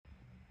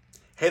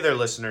Hey there,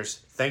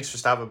 listeners. Thanks for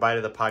stopping by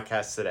to the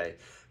podcast today.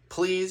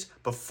 Please,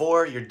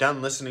 before you're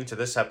done listening to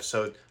this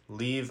episode,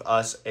 leave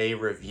us a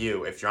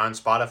review. If you're on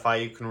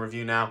Spotify, you can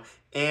review now,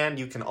 and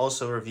you can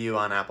also review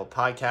on Apple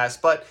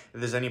Podcasts. But if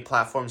there's any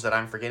platforms that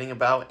I'm forgetting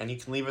about and you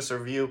can leave us a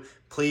review,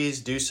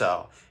 please do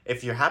so.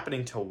 If you're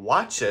happening to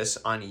watch this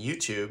on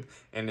YouTube,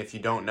 and if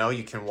you don't know,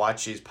 you can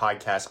watch these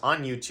podcasts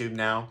on YouTube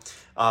now,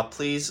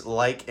 please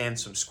like and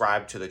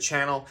subscribe to the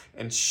channel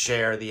and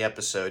share the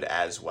episode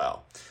as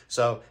well.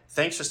 So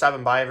thanks for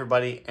stopping by,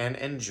 everybody, and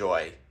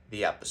enjoy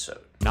the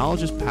episode.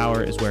 Knowledge is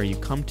Power is where you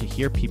come to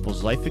hear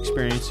people's life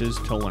experiences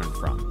to learn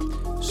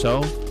from.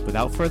 So,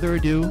 without further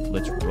ado,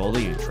 let's roll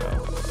the intro.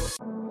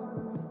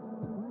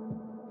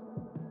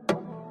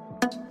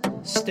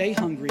 Stay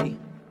hungry,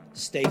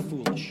 stay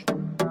foolish.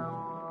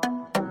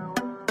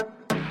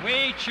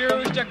 We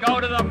choose to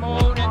go to the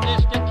moon in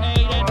this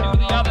decade and do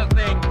the other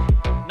thing,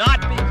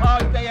 not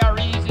because they are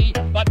easy,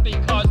 but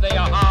because they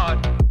are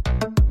hard.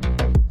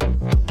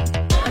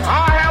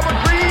 I have a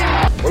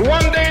dream. Will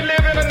one day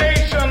live in a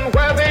nation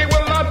where they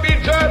will not be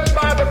judged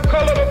by the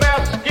color of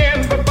their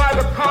skin, but by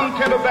the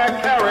content of their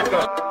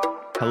character.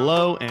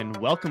 Hello, and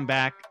welcome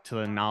back to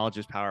the Knowledge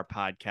is Power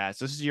podcast.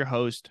 This is your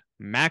host,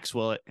 Max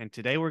Willett, and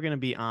today we're going to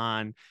be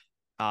on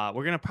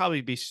we're going to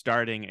probably be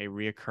starting a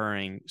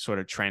reoccurring sort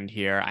of trend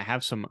here. I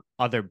have some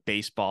other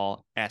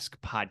baseball-esque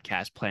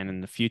podcast planned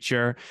in the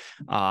future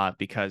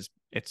because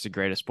it's the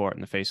greatest sport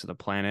in the face of the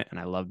planet, and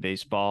I love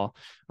baseball.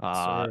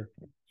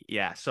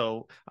 Yeah,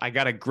 so I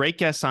got a great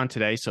guest on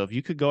today. So if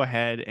you could go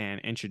ahead and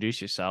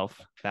introduce yourself,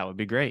 that would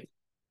be great.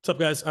 What's up,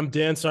 guys? I'm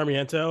Dan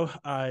Sarmiento.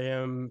 I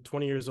am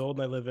 20 years old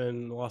and I live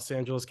in Los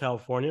Angeles,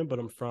 California, but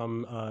I'm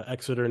from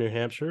Exeter, New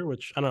Hampshire,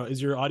 which I don't know,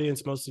 is your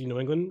audience mostly New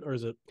England or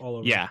is it all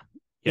over? Yeah.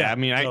 I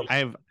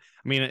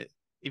mean,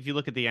 if you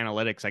look at the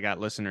analytics, I got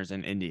listeners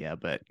in India,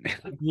 but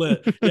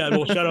lit. Yeah.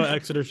 Well, shout out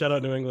Exeter, shout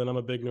out New England. I'm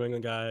a big New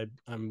England guy.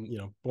 I'm,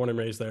 born and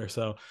raised there.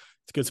 So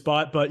it's a good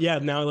spot, but yeah,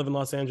 now I live in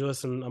Los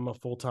Angeles and I'm a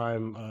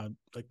full-time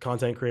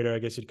content creator, I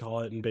guess you'd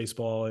call it, in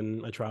baseball.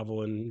 And I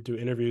travel and do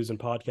interviews and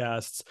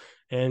podcasts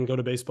and go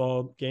to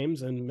baseball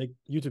games and make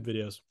YouTube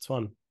videos. It's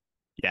fun.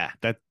 Yeah,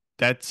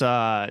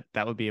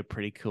 that would be a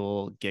pretty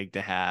cool gig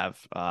to have.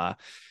 I'm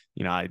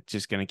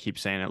just going to keep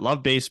saying it.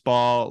 Love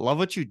baseball. Love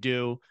what you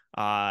do.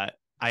 I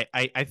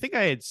think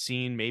I had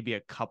seen maybe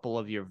a couple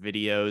of your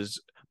videos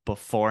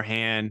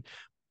beforehand,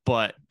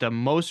 but the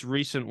most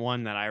recent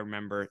one that I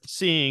remember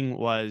seeing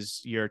was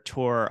your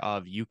tour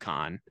of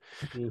UConn.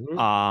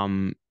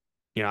 Mm-hmm.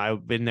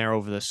 I've been there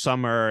over the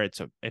summer.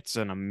 It's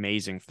an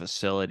amazing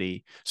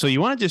facility. So you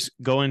want to just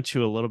go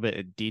into a little bit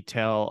of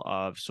detail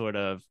of sort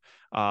of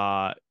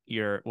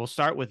we'll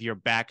start with your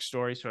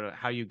backstory, sort of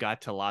how you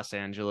got to Los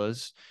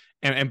Angeles.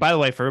 And by the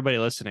way, for everybody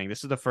listening,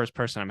 this is the first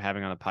person I'm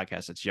having on the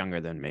podcast that's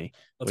younger than me,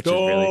 which is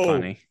really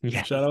funny.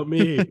 Yeah. Shout out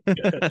me.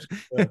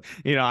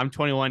 Yeah. I'm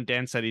 21.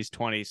 Dan said he's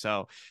 20.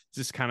 So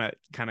it's just kind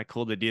of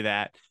cool to do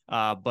that.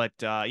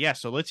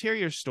 So let's hear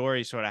your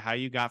story, sort of how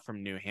you got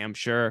from New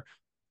Hampshire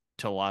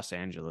to Los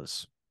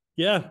Angeles.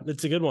 Yeah,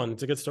 it's a good one.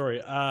 It's a good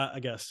story. I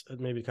guess it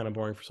may be kind of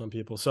boring for some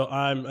people. So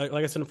I'm, like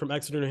I said, I'm from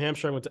Exeter, New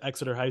Hampshire. I went to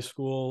Exeter High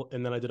School,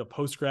 and then I did a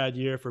post-grad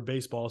year for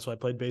baseball. So I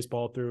played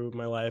baseball through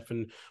my life.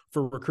 And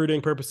for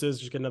recruiting purposes,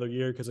 just get another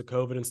year because of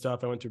COVID and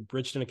stuff, I went to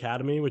Bridgeton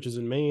Academy, which is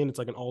in Maine. It's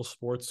like an all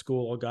sports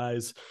school, all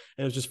guys.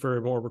 And it was just for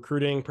more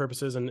recruiting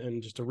purposes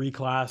and just to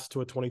reclass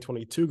to a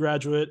 2022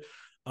 graduate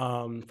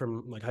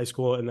from like high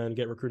school and then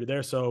get recruited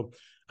there. So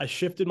I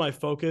shifted my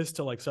focus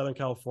to like Southern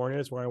California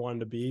is where I wanted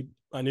to be.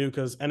 I knew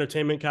because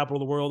entertainment capital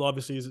of the world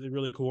obviously is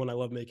really cool and I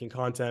love making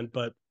content,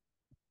 but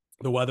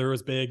the weather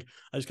was big.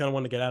 I just kind of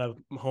wanted to get out of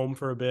home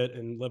for a bit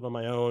and live on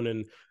my own.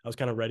 And I was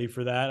kind of ready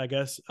for that, I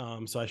guess.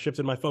 So I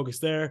shifted my focus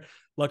there.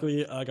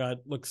 Luckily, I got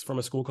looks from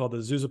a school called the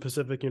Azusa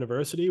Pacific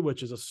University,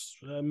 which is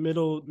a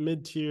middle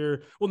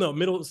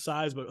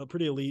size, but a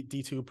pretty elite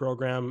D2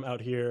 program out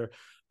here.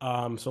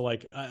 So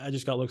like I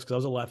just got looks because I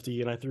was a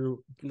lefty and I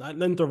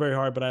didn't throw very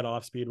hard, but I had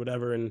off speed,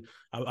 whatever. And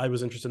I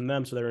was interested in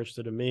them. So they were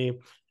interested in me.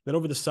 Then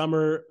over the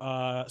summer,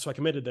 so I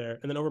committed there.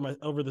 And then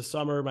over the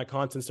summer, my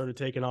content started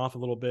taking off a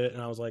little bit.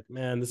 And I was like,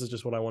 man, this is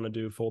just what I want to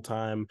do full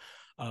time.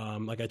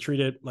 Like I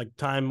treat it like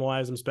time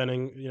wise, I'm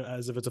spending,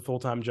 as if it's a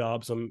full-time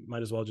job. So I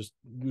might as well just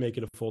make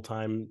it a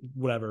full-time,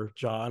 whatever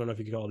job. I don't know if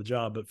you could call it a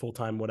job, but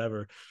full-time,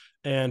 whatever.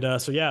 And I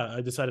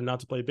decided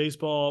not to play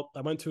baseball. I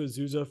went to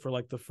Azusa for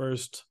like the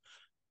first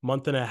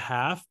month and a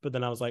half, but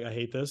then I was like, I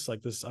hate this.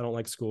 Like this, I don't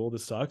like school.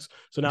 This sucks.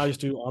 So now I just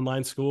do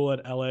online school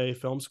at LA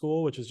Film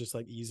School, which is just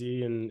like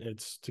easy. And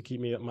it's to keep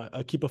me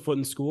I keep a foot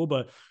in school,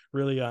 but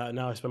really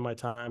now I spend my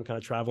time kind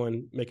of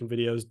traveling, making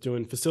videos,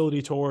 doing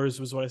facility tours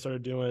was what I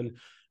started doing.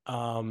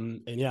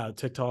 And yeah,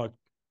 TikTok,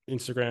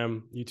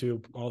 Instagram,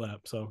 YouTube, all that.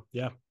 So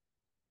yeah.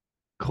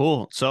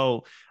 Cool.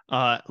 So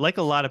like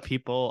a lot of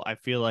people, I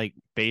feel like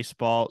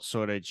baseball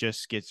sort of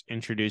just gets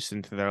introduced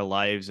into their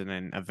lives. And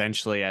then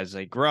eventually as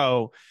they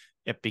grow,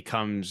 it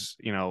becomes,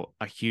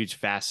 a huge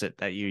facet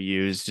that you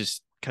use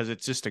just because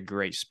it's just a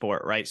great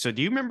sport, right? So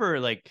do you remember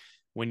like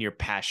when your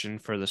passion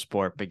for the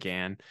sport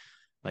began?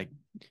 Like,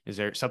 is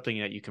there something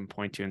that you can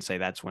point to and say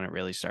that's when it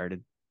really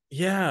started?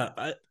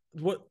 Yeah,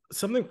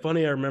 something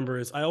funny I remember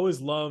is I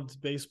always loved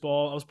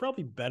baseball. I was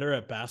probably better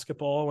at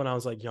basketball when I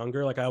was like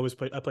younger. Like I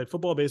played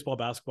football, baseball,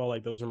 basketball,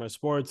 like those are my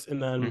sports.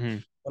 And then Mm-hmm.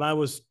 when I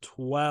was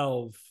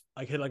 12,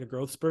 I hit like a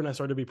growth spurt and I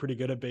started to be pretty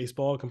good at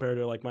baseball compared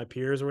to like my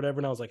peers or whatever.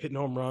 And I was like hitting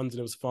home runs and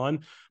it was fun,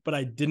 but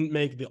I didn't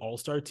make the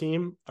all-star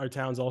team, our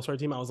town's all-star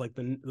team. I was like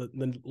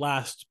the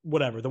last,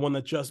 whatever, the one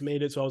that just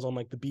made it. So I was on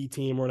like the B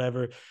team or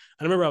whatever.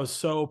 I remember I was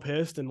so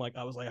pissed and like,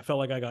 I felt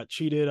like I got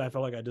cheated. I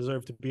felt like I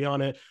deserved to be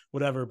on it,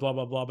 whatever, blah,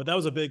 blah, blah. But that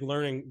was a big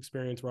learning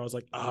experience where I was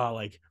like,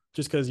 like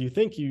just because you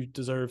think you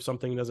deserve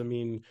something doesn't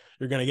mean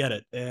you're going to get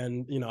it.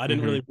 And, I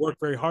didn't really work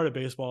very hard at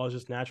baseball. I was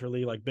just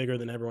naturally like bigger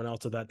than everyone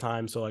else at that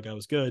time. So like I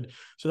was good.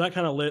 So that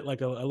kind of lit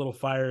like a little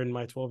fire in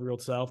my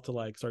 12-year-old self to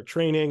like start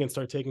training and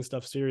start taking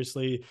stuff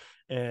seriously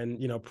and,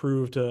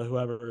 prove to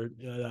whoever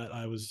that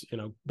I was,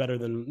 better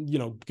than,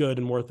 good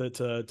and worth it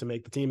to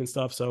make the team and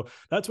stuff. So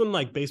that's when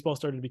like baseball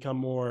started to become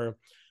more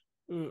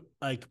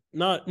like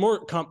not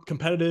more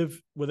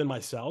competitive within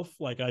myself.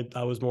 Like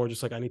I was more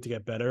just like, I need to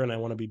get better and I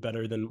want to be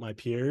better than my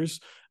peers.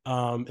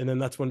 And then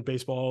that's when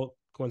baseball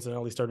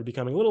coincidentally started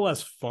becoming a little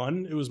less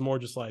fun. It was more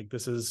just like,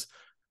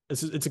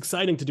 it's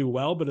exciting to do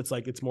well, but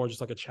it's more just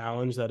like a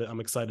challenge that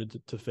I'm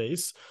excited to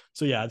face.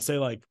 So yeah, I'd say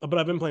like, but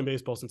I've been playing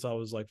baseball since I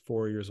was like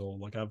 4 years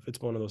old. Like it's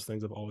one of those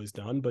things I've always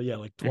done, but yeah,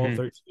 like 12,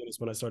 13 is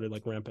when I started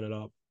like ramping it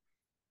up.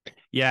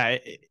 Yeah.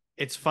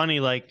 It's funny.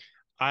 Like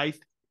I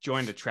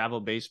joined a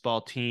travel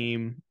baseball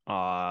team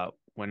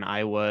when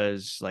I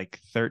was like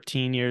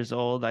 13 years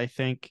old, I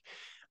think.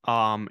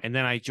 And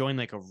then I joined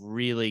like a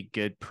really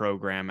good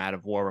program out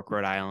of Warwick,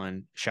 Rhode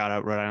Island. Shout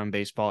out Rhode Island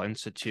Baseball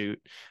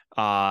Institute.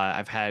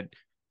 I've had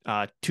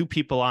two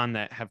people on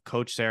that have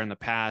coached there in the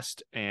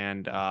past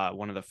and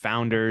one of the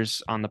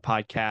founders on the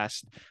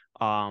podcast.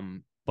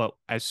 But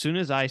as soon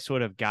as I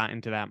sort of got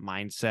into that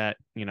mindset,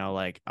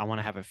 like I want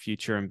to have a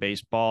future in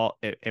baseball,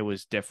 it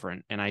was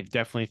different. And I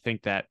definitely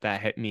think that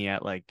hit me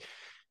at like,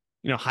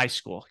 high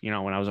school,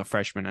 when I was a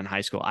freshman in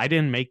high school. I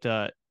didn't make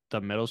the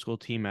middle school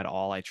team at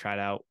all. I tried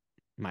out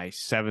my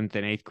 7th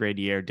and 8th grade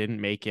year,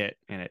 didn't make it,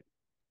 and it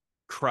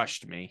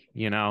crushed me,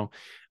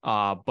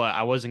 but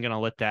I wasn't going to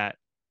let that,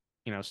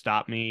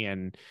 stop me.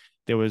 And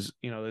there was,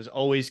 there's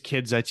always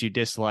kids that you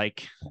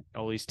dislike,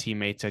 always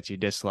teammates that you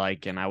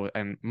dislike.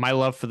 And my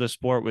love for the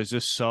sport was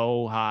just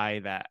so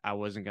high that I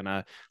wasn't going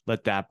to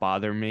let that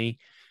bother me.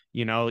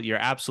 You're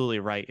absolutely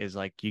right. Is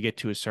like, you get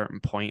to a certain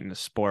point in the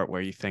sport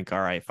where you think, all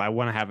right, if I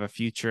want to have a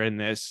future in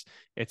this,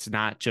 it's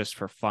not just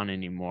for fun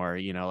anymore.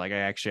 Like I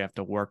actually have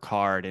to work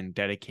hard and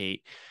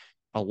dedicate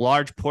a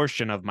large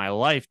portion of my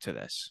life to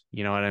this.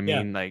 You know what I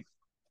mean?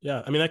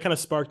 Yeah. I mean, that kind of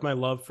sparked my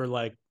love for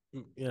like,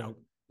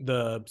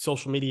 the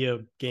social media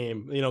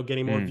game,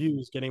 getting more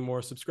views, getting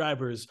more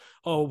subscribers.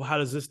 Oh, how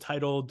does this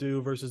title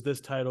do versus this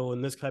title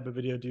and this type of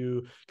video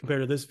do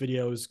compared to this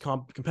video is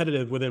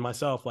competitive within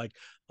myself. Like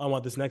I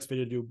want this next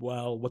video to do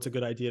well. What's a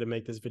good idea to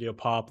make this video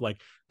pop? Like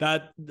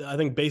that, I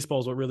think baseball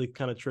is what really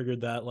kind of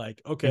triggered that.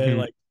 Like, okay,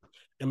 like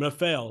I'm going to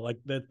fail. Like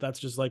that's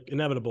just like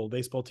inevitable.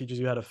 Baseball teaches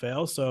you how to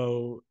fail.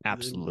 So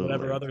absolutely,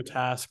 whatever other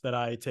task that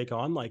I take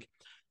on, like,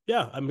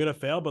 yeah, I'm going to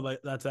fail, but like,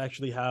 that's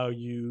actually how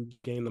you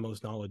gain the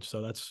most knowledge.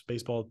 So that's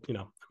baseball.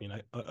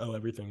 I owe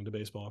everything to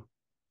baseball.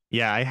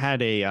 Yeah. I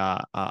had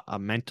a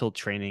mental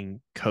training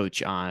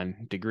coach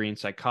on, degree in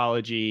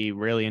psychology,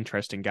 really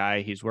interesting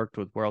guy. He's worked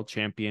with world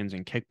champions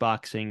in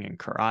kickboxing and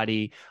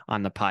karate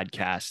on the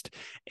podcast,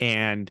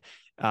 and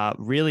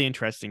really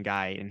interesting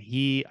guy. And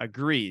he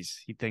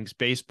agrees. He thinks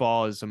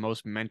baseball is the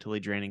most mentally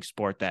draining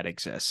sport that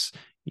exists.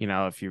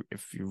 If you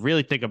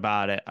really think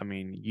about it, I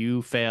mean,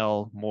 you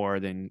fail more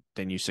than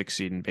you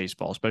succeed in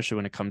baseball, especially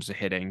when it comes to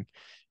hitting.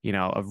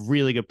 A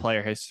really good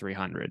player hits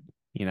 300,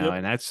 Yep.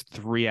 and that's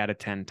 3 out of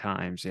 10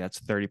 times. That's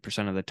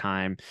 30% of the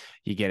time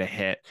you get a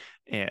hit.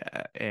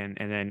 And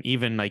then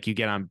even like you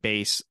get on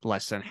base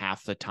less than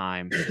half the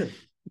time.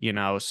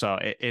 So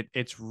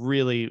it's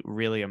really,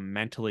 really a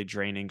mentally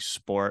draining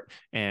sport.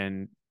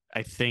 And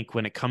I think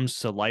when it comes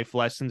to life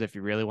lessons, if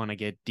you really want to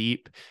get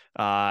deep,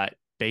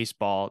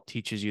 baseball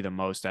teaches you the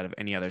most out of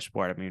any other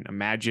sport. I mean,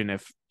 imagine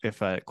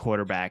if a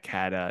quarterback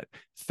had a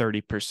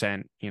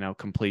 30%,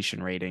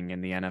 completion rating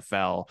in the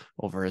NFL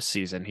over a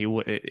season,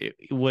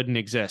 it wouldn't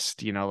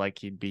exist, like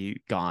he'd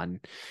be gone,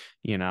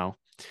 Yeah.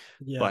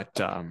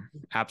 But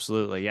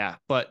absolutely. Yeah.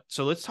 But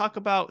so let's talk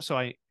about,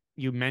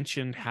 you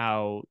mentioned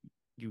how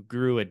you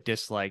grew a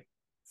dislike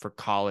for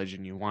college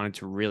and you wanted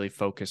to really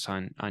focus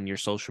on your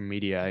social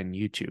media and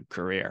YouTube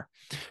career.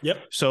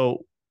 Yep.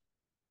 So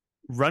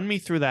run me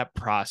through that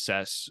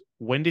process.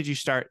 When did you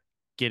start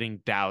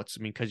getting doubts?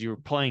 I mean, because you were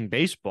playing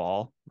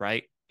baseball,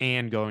 right?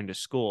 And going to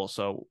school.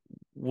 So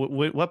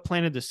what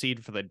planted the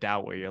seed for the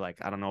doubt where you're like,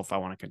 I don't know if I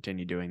want to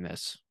continue doing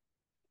this?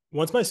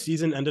 Once my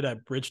season ended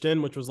at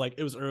Bridgeton, which was like,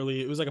 it was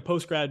early. It was like a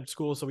post-grad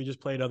school. So we just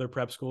played other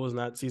prep schools and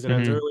that season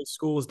ends early.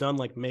 School was done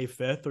like May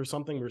 5th or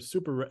something.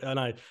 And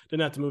I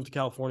didn't have to move to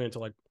California until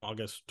like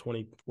August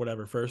 20,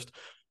 whatever, 1st.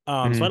 So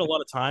I Mhm. had a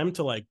lot of time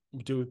to like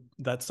do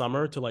that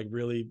summer to like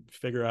really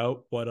figure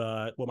out what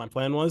my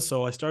plan was.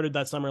 So I started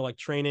that summer like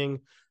training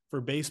for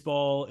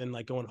baseball and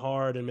like going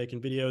hard and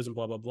making videos and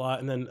blah blah blah.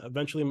 And then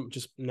eventually,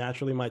 just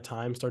naturally, my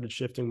time started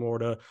shifting more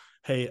to,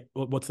 hey,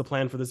 what's the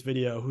plan for this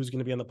video? Who's going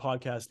to be on the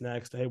podcast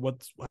next? Hey,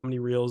 how many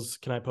reels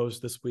can I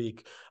post this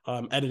week?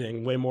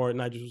 Editing way more,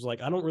 and I just was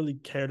like, I don't really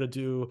care to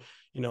do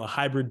a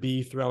hybrid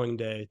B throwing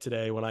day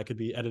today when I could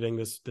be editing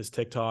this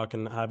TikTok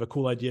and I have a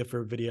cool idea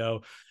for a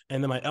video.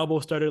 And then my elbow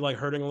started like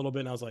hurting a little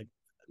bit, and I was like,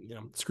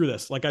 screw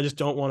this. Like, I just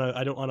don't want to.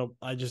 I don't want to.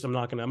 I'm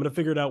gonna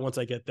figure it out once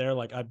I get there.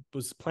 Like, I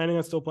was planning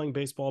on still playing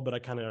baseball, but I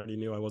kind of already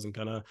knew I wasn't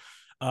gonna.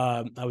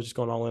 I was just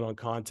going all in on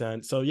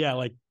content. So yeah,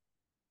 like,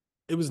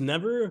 it was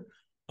never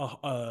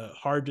a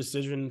hard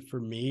decision for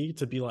me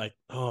to be like,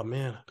 oh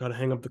man, gotta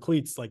hang up the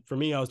cleats. Like, for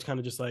me, I was kind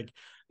of just like,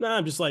 nah,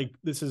 I'm just like,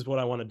 this is what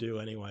I want to do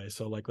anyway.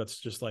 So like, let's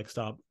just like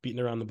stop beating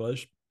around the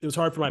bush. It was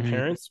hard for my Mhm.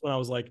 parents when I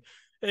was like,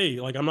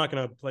 hey, like, I'm not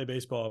gonna play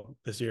baseball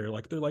this year.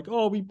 Like, they're like,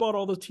 oh, we bought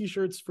all the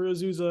t-shirts for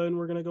Azusa and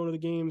we're gonna go to the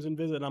games and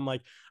visit. And I'm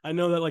like, I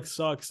know that like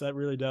sucks, that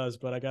really does,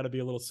 but I got to be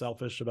a little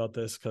selfish about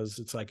this because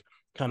it's like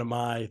kind of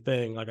my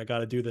thing. Like, I got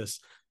to do this.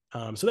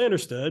 So they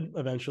understood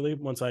eventually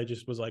once I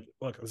just was like,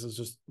 look, this is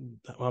just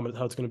how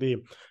it's going to be.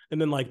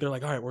 And then like, they're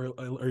like, all right,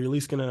 are you at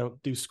least going to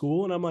do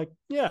school? And I'm like,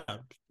 yeah,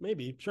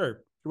 maybe,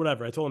 sure,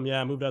 whatever. I told them, yeah,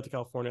 I moved out to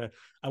California.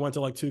 I went to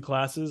like 2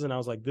 classes and I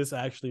was like, this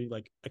actually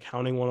like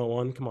accounting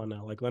 101. Come on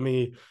now. Like,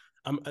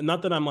 I'm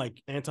not that I'm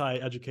like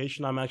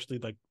anti-education. I'm actually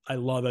like, I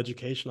love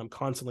education. I'm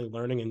constantly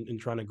learning and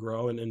trying to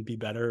grow and be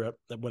better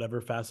at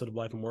whatever facet of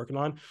life I'm working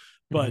on.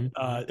 But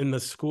in the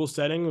school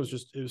setting, it was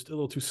a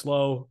little too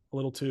slow, a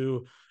little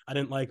too, I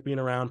didn't like being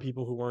around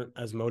people who weren't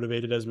as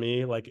motivated as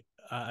me. Like,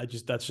 I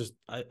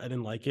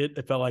didn't like it.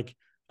 It felt like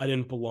I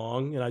didn't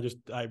belong. And I was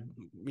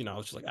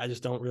just like, I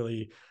just don't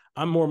really,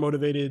 I'm more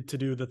motivated to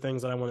do the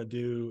things that I want to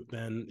do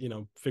than,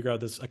 figure out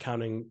this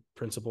accounting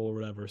principle or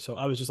whatever. So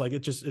I was just like,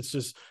 it's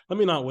just, let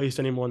me not waste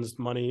anyone's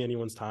money,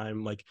 anyone's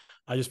time. Like,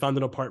 I just found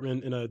an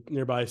apartment in a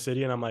nearby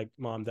city and I'm like,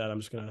 Mom, Dad, I'm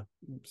just going to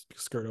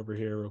skirt over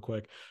here real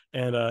quick.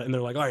 And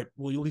they're like, all right,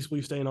 well, at least will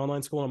you stay in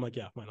online school? And I'm like,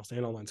 yeah, fine, I'll stay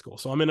in online school.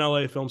 So I'm in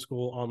LA film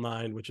school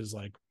online, which is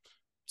like,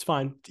 it's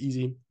fine. It's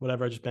easy.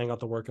 Whatever. I just bang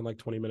out the work in like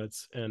 20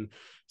 minutes and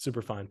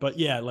super fine. But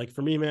yeah, like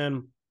for me,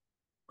 man,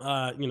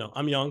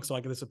 I'm young, so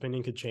like this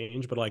opinion could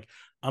change, but like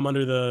I'm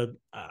under the,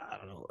 I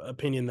don't know,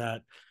 opinion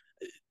that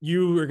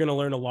you are going to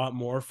learn a lot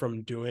more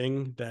from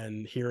doing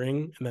than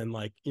hearing and then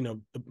like,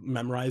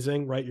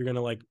 memorizing, right? You're going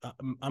to like,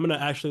 I'm going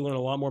to actually learn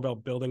a lot more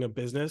about building a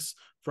business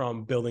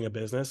from building a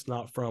business,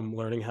 not from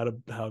learning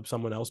how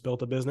someone else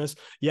built a business.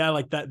 Yeah.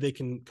 Like that, they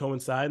can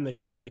coincide and they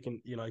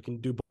can, I can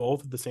do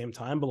both at the same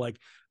time, but like,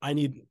 I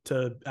need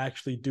to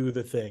actually do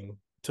the thing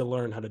to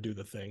learn how to do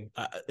the thing,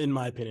 in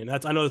my opinion.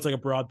 I know it's like a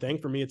broad thing.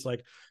 For me, it's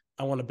like,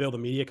 I want to build a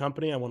media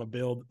company. I want to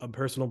build a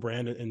personal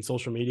brand in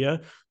social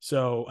media.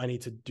 So I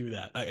need to do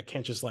that. I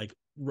can't just like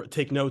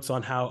take notes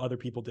on how other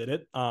people did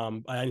it.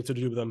 I need to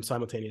do them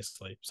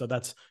simultaneously. So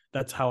that's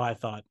how I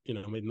thought,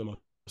 made the most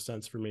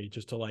sense for me,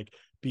 just to like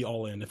be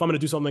all in. If I'm going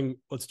to do something,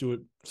 let's do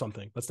it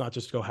something. Let's not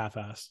just go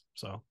half-ass.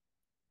 So.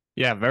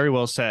 Yeah, very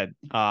well said.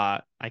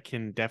 I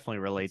can definitely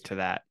relate to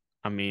that.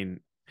 I mean,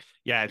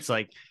 yeah, it's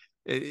like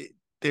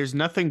there's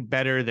nothing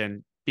better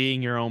than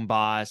being your own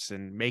boss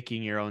and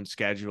making your own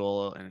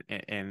schedule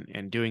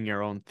and doing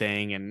your own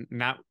thing, and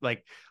not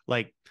like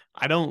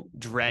I don't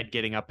dread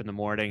getting up in the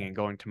morning and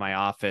going to my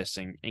office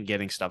and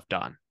getting stuff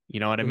done. You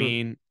know what I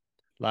mean?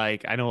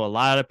 Like, I know a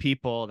lot of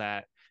people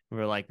that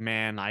were like,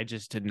 man, I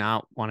just did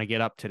not want to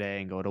get up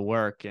today and go to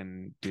work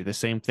and do the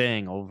same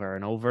thing over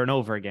and over and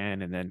over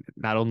again. And then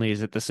not only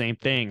is it the same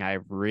thing, I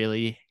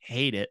really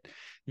hate it.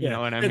 You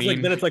know what I mean?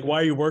 Like, then it's like,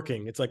 why are you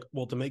working? It's like,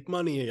 well, to make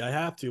money, I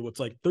have to. It's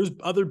like, there's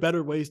other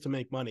better ways to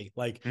make money.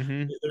 Like,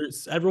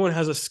 everyone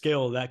has a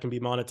skill that can be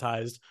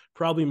monetized,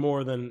 probably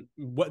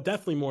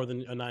definitely more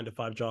than a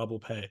 9-to-5 job will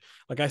pay.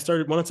 Like,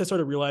 once I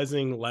started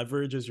realizing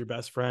leverage is your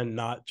best friend,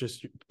 not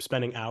just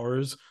spending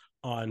hours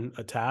on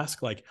a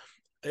task. Like,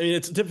 I mean,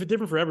 it's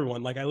different for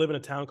everyone. Like, I live in a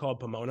town called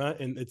Pomona,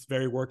 and it's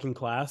very working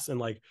class, and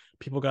like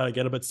people got to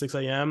get up at 6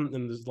 a.m.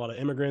 and there's a lot of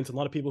immigrants and a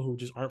lot of people who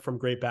just aren't from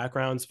great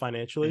backgrounds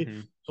financially.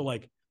 So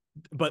like,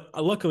 but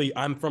luckily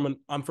I'm from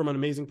an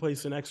amazing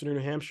place in Exeter, New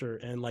Hampshire,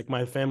 and like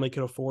my family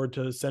could afford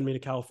to send me to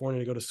California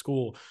to go to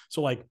school.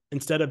 So like,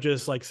 instead of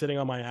just like sitting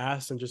on my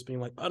ass and just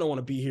being like, I don't want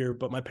to be here,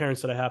 but my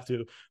parents said I have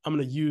to, I'm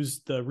going to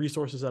use the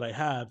resources that I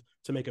have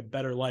to make a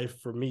better life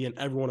for me and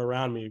everyone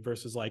around me,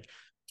 versus like,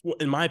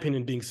 in my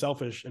opinion, being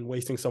selfish and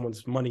wasting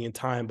someone's money and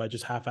time by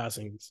just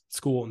half-assing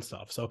school and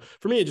stuff. So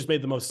for me, it just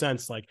made the most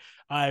sense. Like,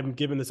 I'm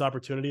given this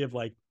opportunity of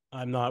like,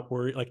 I'm not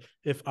worried. Like,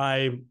 if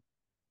my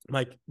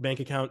bank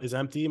account is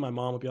empty, my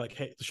mom would be like,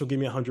 hey, she'll give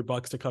me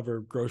 $100 to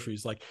cover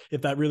groceries. Like,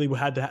 if that really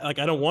had to, like,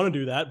 I don't want to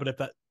do that, but if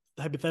that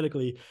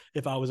hypothetically,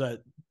 if I was at,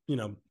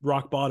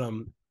 rock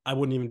bottom, I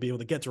wouldn't even be able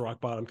to get to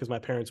rock bottom because my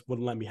parents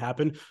wouldn't let me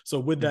happen. So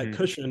with that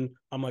cushion,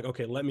 I'm like,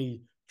 okay, let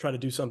me try to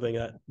do something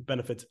that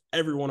benefits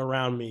everyone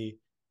around me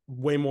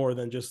way more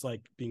than just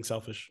like being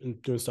selfish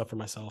and doing stuff for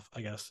myself,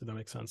 I guess, if that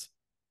makes sense.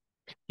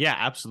 Yeah,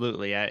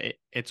 absolutely.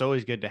 It's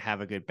always good to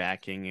have a good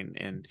backing,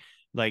 and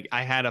like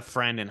I had a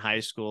friend in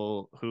high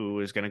school who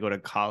was going to go to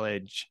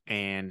college,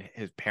 and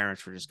his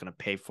parents were just going to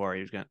pay for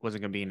it.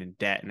 Wasn't going to be in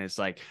debt, and it's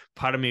like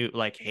part of me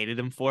like hated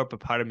him for it, but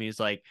part of me is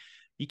like,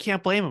 you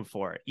can't blame him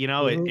for it.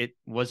 It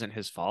wasn't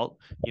his fault.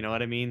 You know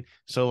what I mean?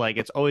 So like,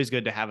 it's always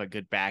good to have a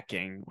good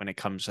backing when it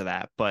comes to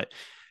that. But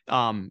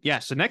yeah.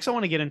 So next, I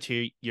want to get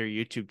into your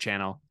YouTube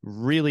channel.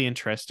 Really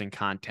interesting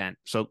content.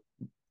 So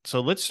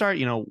let's start,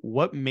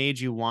 what made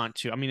you want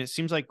to, I mean, it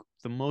seems like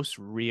the most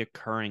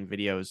reoccurring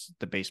videos,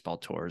 the baseball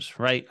tours,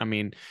 right? I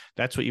mean,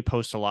 that's what you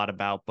post a lot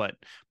about, but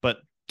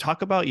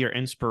talk about your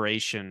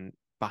inspiration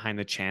behind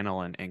the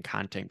channel and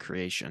content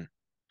creation.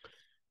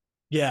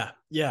 Yeah.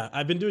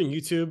 I've been doing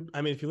YouTube.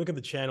 I mean, if you look at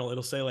the channel,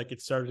 it'll say like it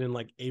started in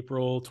like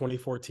April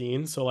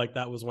 2014. So like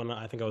that was when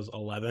I think I was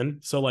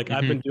 11. So like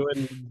I've been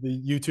doing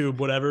the YouTube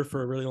whatever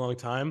for a really long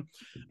time.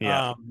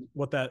 Yeah.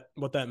 What that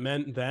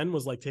meant then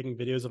was like taking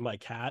videos of my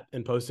cat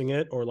and posting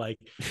it, or like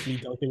me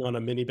dunking on a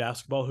mini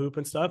basketball hoop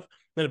and stuff.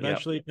 Then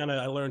eventually kind of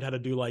I learned how to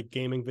do like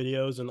gaming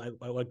videos, and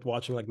I liked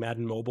watching like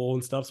Madden Mobile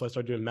and stuff. So I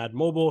started doing Madden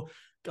Mobile,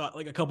 got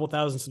like a couple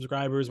thousand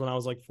subscribers when I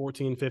was like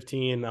 14,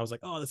 15. I was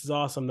like, oh, this is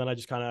awesome. Then I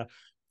just kind of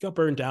got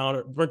burnt out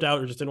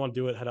or just didn't want to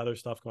do it, had other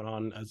stuff going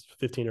on as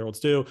 15-year-olds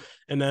do.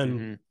 And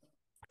then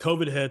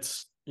COVID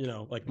hits,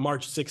 like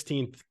March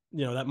 16th,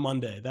 that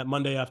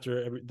Monday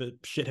after the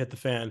shit hit the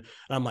fan. And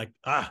I'm like,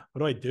 what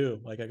do I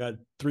do? Like I got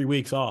 3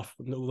 weeks off.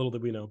 Little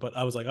did we know, but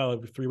I was like,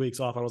 3 weeks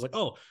off. And I was like,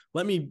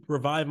 let me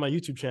revive my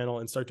YouTube channel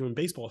and start doing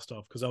baseball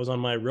stuff, because I was on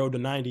my road to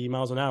 90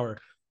 miles an hour.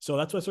 So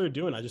that's what I started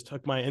doing. I just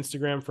took my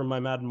Instagram from my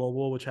Madden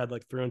Mobile, which had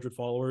like 300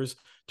 followers,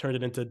 turned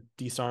it into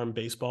Disarm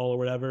Baseball or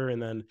whatever.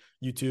 And then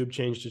YouTube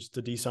changed just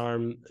to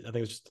Disarm. I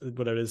think it's just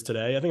what it is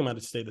today. I think it might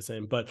have stayed the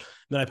same. But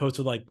then I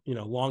posted like,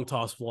 long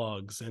toss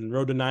vlogs and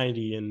Road to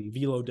 90 and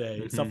Velo Day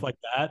and stuff like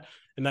that.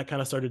 And that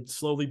kind of started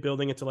slowly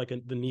building into like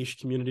the niche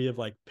community of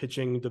like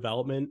pitching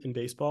development in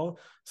baseball.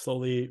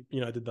 Slowly,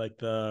 I did like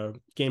the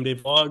game day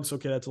vlogs.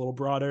 Okay, that's a little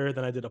broader.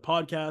 Then I did a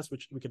podcast,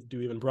 which we could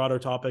do even broader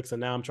topics. And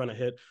now I'm trying to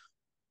hit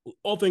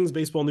all things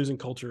baseball news and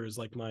culture is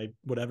like my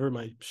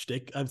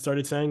shtick I've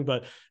started saying.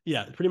 But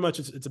yeah, pretty much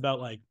it's about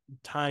like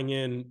tying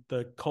in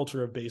the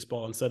culture of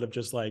baseball instead of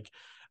just like,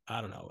 I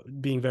don't know,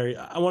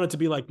 I want it to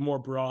be like more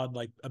broad,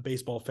 like a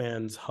baseball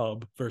fans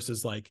hub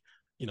versus like,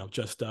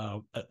 just a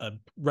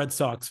Red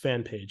Sox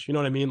fan page. You know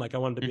what I mean? Like I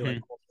wanted to be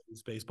like all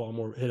things baseball,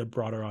 more hit a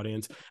broader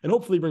audience, and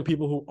hopefully bring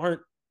people who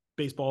aren't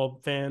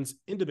baseball fans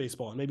into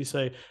baseball, and maybe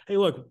say, hey,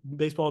 look,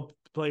 baseball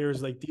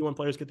players, like D1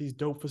 players, get these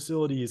dope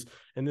facilities,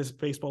 and this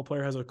baseball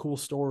player has a cool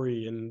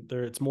story, and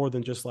it's more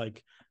than just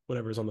like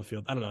whatever's on the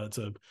field. I don't know. It's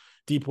a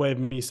deep way of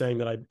me saying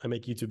that I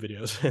make YouTube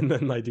videos and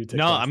then I do TikTok.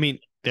 No, I mean,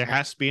 there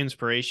has to be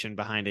inspiration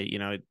behind it.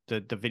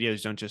 The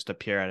videos don't just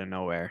appear out of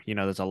nowhere.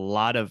 There's a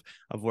lot of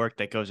work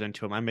that goes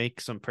into them. I make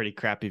some pretty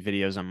crappy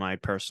videos on my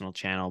personal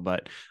channel,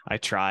 but I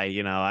try.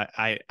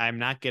 I'm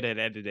not good at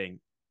editing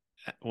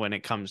when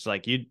it comes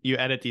like you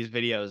edit these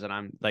videos, and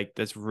I'm like,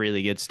 that's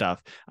really good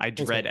stuff. I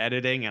dread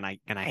editing, and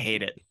I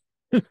hate it.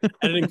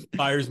 Editing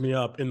fires me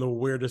up in the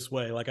weirdest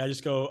way. Like I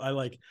just go,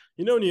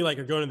 when you like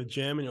are going to the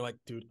gym and you're like,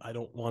 dude, I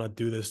don't want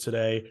to do this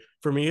today.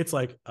 For me, it's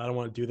like, I don't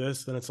want to do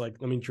this. Then it's like,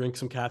 let me drink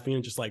some caffeine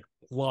and just like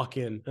lock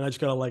in. And I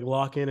just gotta like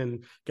lock in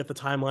and get the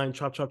timeline,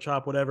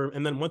 chop, whatever.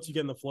 And then once you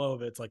get in the flow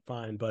of it, it's like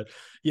fine. But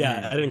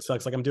yeah, editing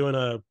sucks. Like I'm doing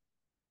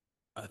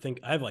I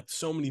think I have like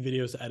so many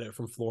videos to edit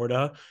from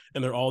Florida,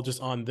 and they're all just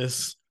on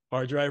this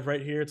hard drive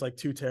right here. It's like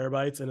 2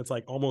 terabytes, and it's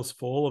like almost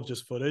full of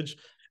just footage.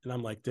 And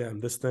I'm like, damn,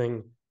 this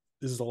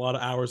is a lot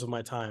of hours of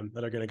my time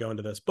that are going to go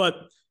into this.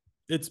 But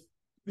it's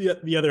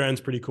the other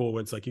end's pretty cool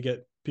when it's like you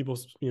get people,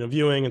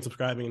 viewing and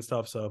subscribing and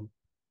stuff. So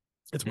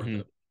it's worth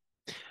it.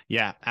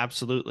 Yeah,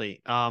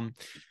 absolutely.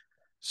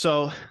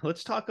 So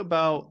let's talk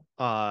about,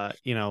 I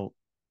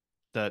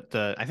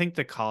think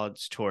the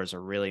college tours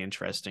are really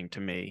interesting to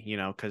me,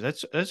 because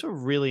that's a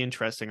really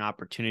interesting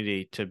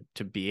opportunity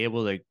to be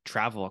able to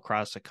travel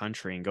across the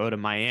country and go to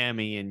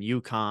Miami and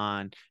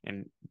UConn,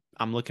 and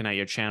I'm looking at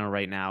your channel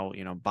right now,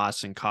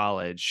 Boston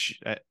College.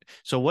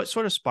 So what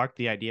sort of sparked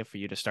the idea for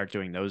you to start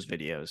doing those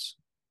videos?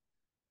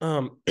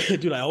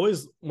 Dude,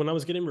 when I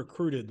was getting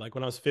recruited, like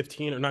when I was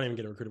 15, or not even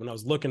getting recruited, when I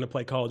was looking to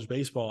play college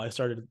baseball, I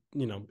started,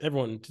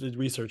 everyone did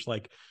research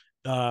like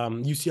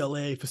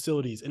UCLA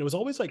facilities, and it was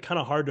always like kind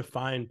of hard to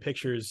find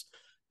pictures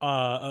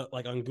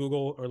like on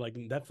Google, or like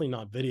definitely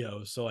not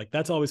videos. So like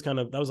that was kind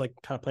of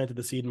planted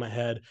the seed in my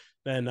head.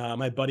 Then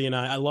my buddy and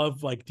I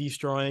love like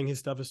Destroying. His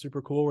stuff is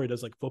super cool, where he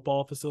does like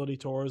football facility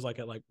tours, like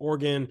at like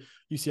Oregon,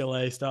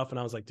 UCLA stuff. And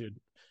I was like, dude,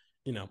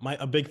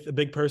 a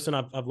big person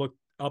I've looked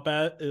up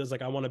at is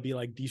like, I want to be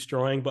like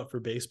Destroying, but for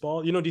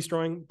baseball.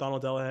 Destroying,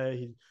 Donald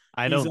Delahaye.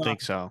 I don't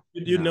think so.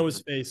 You'd know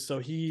his face.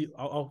 So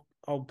I'll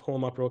pull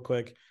him up real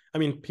quick. I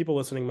mean, people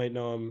listening might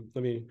know him.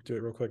 Let me do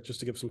it real quick just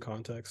to give some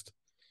context.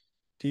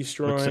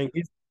 Destroying.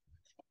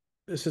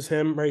 This is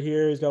him right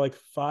here. He's got like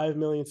 5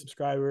 million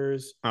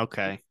subscribers.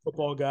 Okay.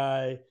 Football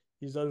guy.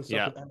 He's done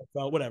stuff with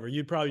NFL, whatever.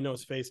 You'd probably know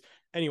his face.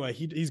 Anyway,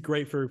 he's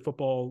great for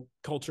football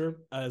culture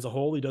as a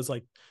whole. He does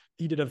like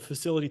he did a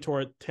facility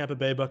tour at Tampa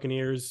Bay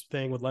Buccaneers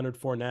thing with Leonard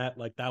Fournette.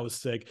 Like that was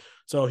sick.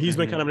 So he's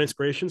been kind of an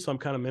inspiration. So I'm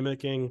kind of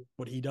mimicking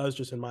what he does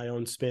just in my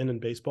own spin in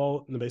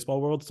baseball, in the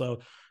baseball world. So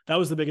that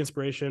was the big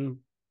inspiration.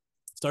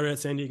 Started at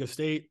San Diego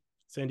State,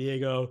 San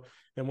Diego.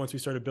 And once we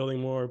started building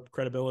more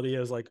credibility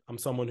as like, I'm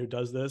someone who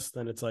does this,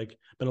 then it's like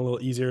been a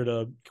little easier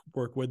to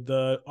work with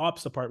the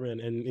ops department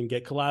and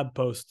get collab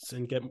posts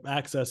and get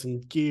access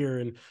and gear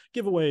and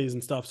giveaways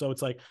and stuff. So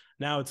it's like,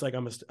 now it's like,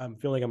 I'm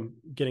feeling like I'm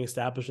getting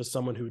established as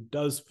someone who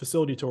does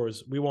facility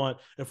tours. If we want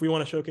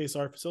to showcase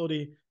our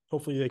facility,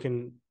 hopefully they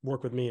can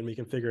work with me and we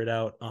can figure it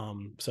out.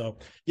 So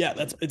yeah,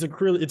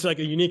 it's like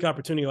a unique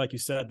opportunity. Like you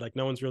said, like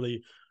no one's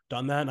really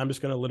done that, and I'm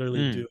just going to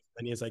literally do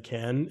as many as I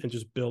can and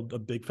just build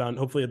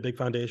hopefully a big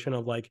foundation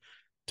of like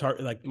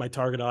my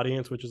target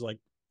audience, which is like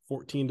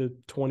 14 to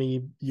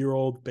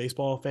 20-year-old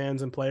baseball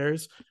fans and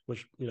players,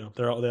 which, you know,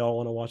 they all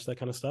want to watch that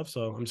kind of stuff.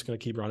 So I'm just going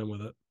to keep running with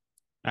it.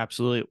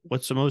 Absolutely.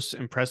 What's the most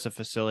impressive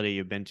facility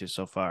you've been to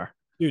so far?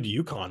 Dude,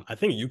 UConn. I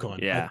think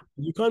UConn. Yeah.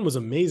 UConn was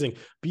amazing.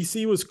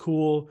 BC was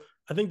cool.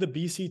 I think the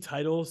BC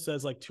title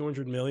says like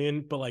 200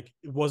 million, but like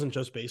it wasn't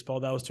just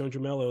baseball that was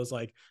 200 mil. It was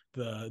like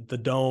the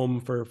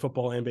dome for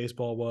football and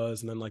baseball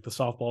was, and then like the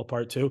softball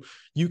part too.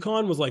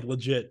 UConn was like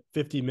legit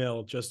 50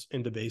 mil just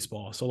into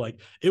baseball. So like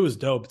it was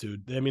dope,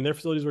 dude. I mean, their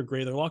facilities were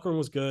great. Their locker room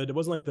was good. It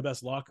wasn't like the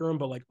best locker room,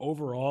 but like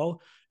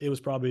overall, it was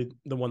probably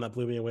the one that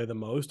blew me away the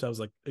most. I was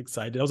like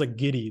excited. I was like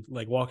giddy,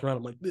 like walking around.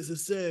 I'm like, this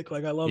is sick.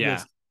 Like I love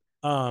this.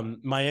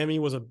 Miami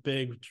was a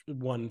big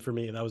one for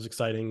me. That was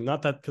exciting.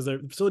 Not that because their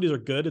facilities are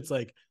good. It's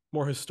like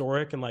more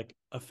historic and like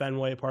a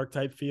Fenway Park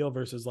type feel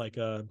versus like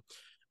an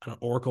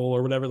Oracle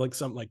or whatever, like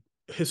something like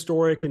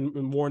historic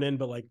and worn in,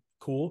 but like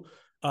cool.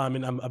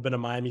 And I've been a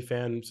Miami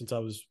fan since I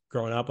was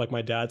growing up. Like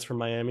my dad's from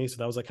Miami, so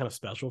that was like kind of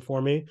special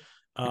for me.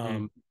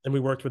 And we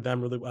worked with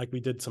them really, like we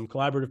did some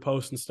collaborative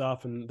posts and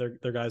stuff, and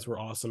their guys were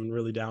awesome and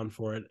really down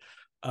for it.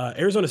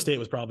 Arizona State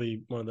was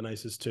probably one of the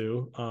nicest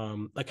too.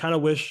 I kind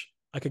of wish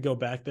I could go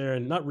back there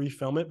and not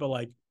refilm it, but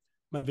like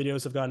my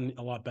videos have gotten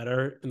a lot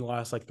better in the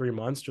last like 3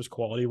 months, just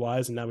quality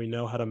wise. And now we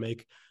know how to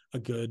make a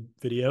good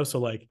video. So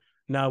like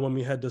now when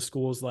we head to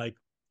schools like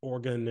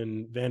Oregon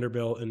and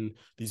Vanderbilt and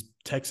these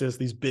Texas,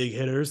 these big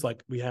hitters,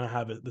 like we kind of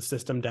have the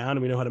system down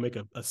and we know how to make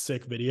a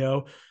sick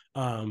video.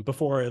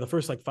 Before the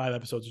first like 5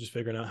 episodes, just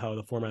figuring out how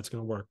the format's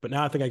going to work. But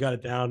now I think I got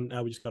it down.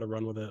 Now we just got to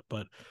run with it.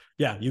 But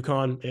yeah,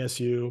 UConn,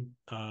 ASU,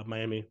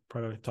 Miami,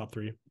 probably top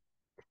 3.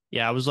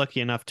 Yeah, I was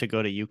lucky enough to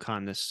go to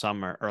UConn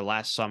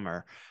last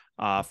summer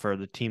for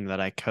the team that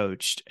I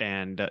coached.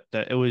 And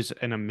it was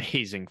an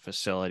amazing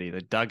facility, the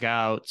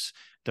dugouts,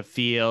 the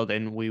field,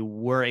 and we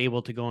were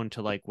able to go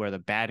into like where the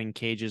batting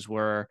cages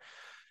were.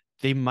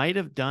 They might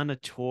have done a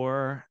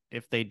tour.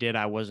 If they did,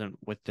 I wasn't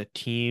with the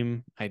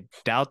team. I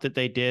doubt that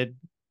they did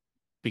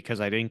because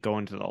I didn't go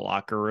into the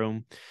locker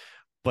room.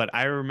 But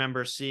I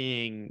remember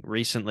seeing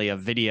recently a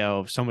video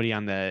of somebody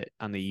on the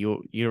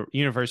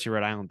University of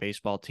Rhode Island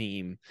baseball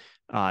team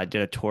did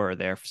a tour of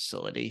their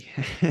facility.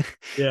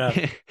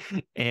 Yeah.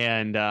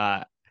 And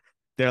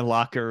their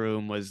locker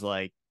room was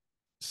like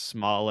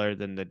smaller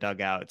than the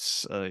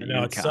dugouts.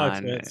 No, it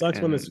sucks, man. It sucks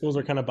when the schools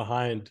are kind of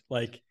behind.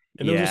 Like,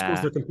 and those are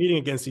schools they're competing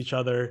against each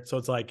other. So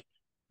it's like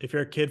if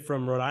you're a kid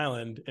from Rhode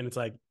Island and it's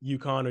like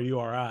UConn or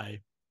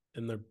URI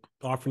and they're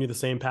offering you the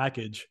same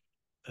package,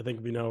 I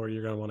think we know where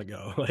you're going to want to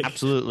go. Like,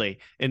 absolutely.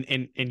 And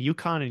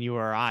UConn and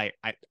URI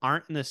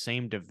aren't in the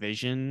same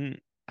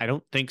division. I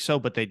don't think so,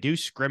 but they do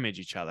scrimmage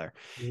each other.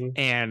 Mm-hmm.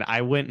 And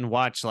I went and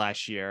watched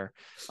last year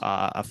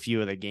a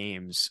few of the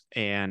games,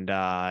 and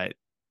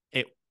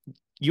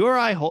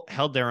URI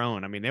held their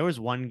own. I mean, there was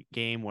one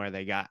game where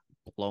they got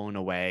blown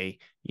away.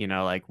 You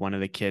know, like one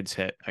of the kids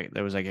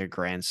there was like a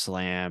grand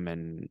slam,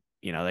 and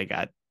you know they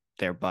got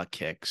their butt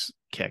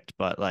kicked.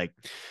 But like,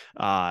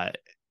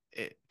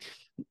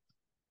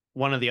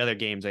 one of the other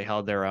games they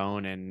held their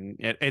own, and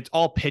it's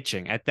all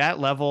pitching at that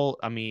level.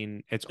 I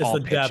mean, it's all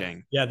the pitching.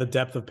 Depth. Yeah, the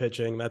depth of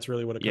pitching. That's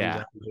really what it comes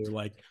down to.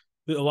 Like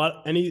a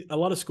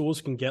lot of schools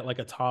can get like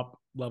a top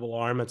level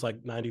arm. It's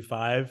like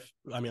 95.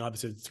 I mean,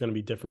 obviously it's going to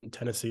be different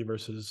Tennessee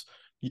versus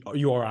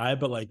URI,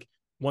 but like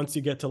once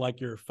you get to like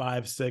your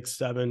 5, 6,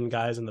 7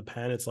 guys in the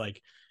pen, it's like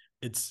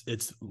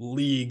it's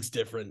leagues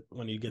different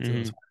when you get to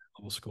those higher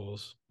level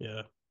schools.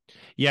 Yeah.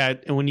 Yeah,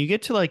 and when you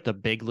get to like the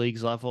big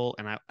leagues level,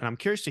 and I'm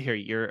curious to hear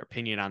your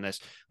opinion on this.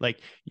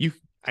 Like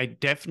I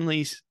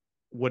definitely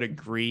would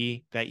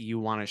agree that you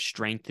want to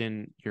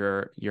strengthen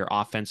your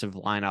offensive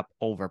lineup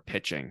over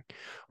pitching,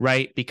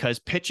 right? Because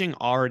pitching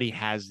already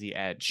has the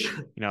edge.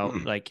 You know,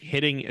 like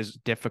hitting is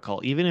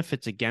difficult, even if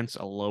it's against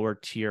a lower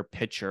tier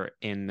pitcher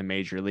in the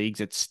major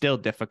leagues. It's still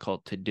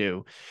difficult to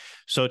do.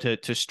 So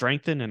to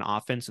strengthen an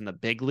offense in the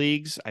big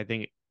leagues, I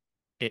think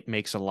it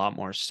makes a lot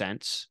more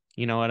sense.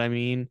 You know what I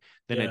mean?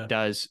 Than it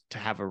does to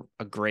have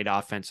a great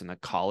offense in the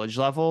college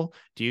level.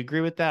 Do you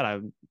agree with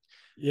that?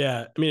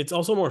 Yeah. I mean, it's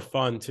also more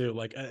fun too.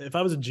 Like if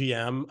I was a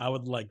GM, I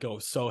would like go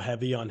so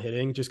heavy on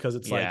hitting just because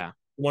it's like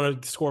You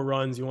want to score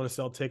runs, you want to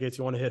sell tickets,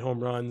 you want to hit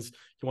home runs,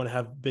 you want to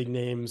have big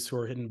names who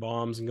are hitting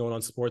bombs and going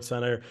on Sports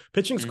Center.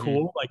 Pitching's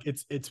cool. Like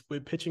it's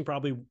pitching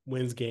probably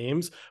wins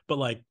games, but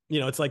like,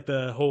 it's like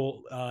the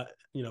whole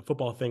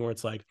football thing where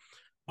it's like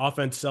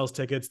offense sells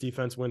tickets,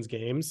 defense wins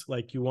games.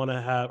 Like you want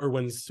to have, or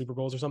wins Super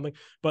Bowls or something,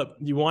 but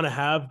you want to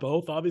have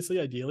both, obviously,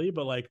 ideally,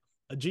 but like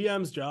a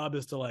GM's job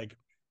is to like,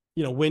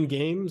 win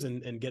games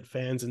and get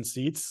fans and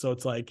seats. So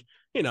it's like,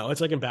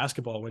 it's like in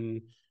basketball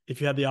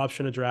if you had the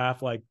option to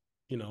draft like,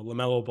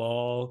 LaMelo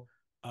Ball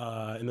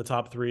in the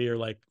top 3, or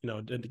like,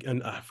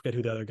 and I forget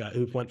who the other guy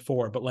who went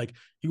 4, but like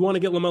you want to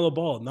get LaMelo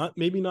Ball,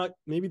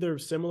 maybe they're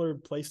similar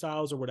play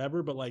styles or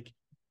whatever, but like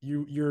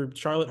you're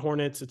Charlotte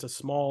Hornets, it's a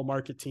small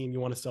market team, you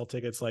want to sell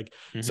tickets, like,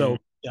 so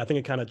yeah, I think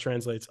it kind of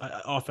translates.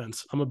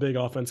 Offense, I'm a big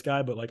offense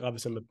guy, but like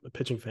obviously I'm a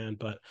pitching fan,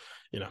 but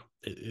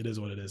it is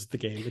what it is.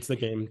 It's the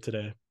game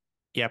today.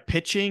 Yeah,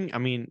 pitching, I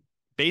mean,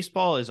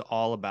 baseball is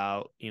all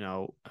about,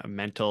 a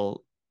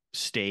mental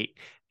state,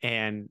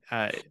 and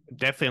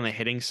definitely on the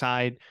hitting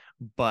side,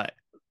 but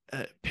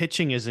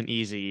pitching isn't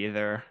easy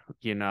either.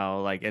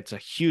 Like it's a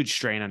huge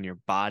strain on your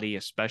body,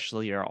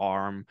 especially your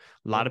arm.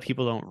 A lot of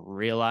people don't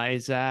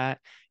realize that.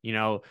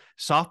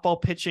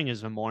 Softball pitching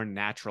is a more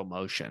natural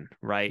motion,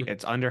 right?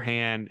 It's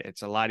underhand.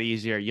 It's a lot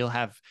easier. You'll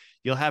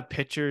have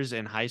pitchers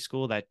in high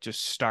school that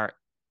just start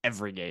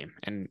every game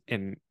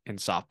in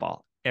softball.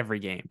 Every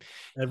game.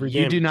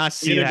 You do not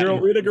see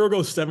that. We had a girl go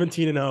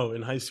 17-0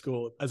 in high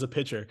school as a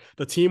pitcher.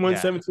 The team went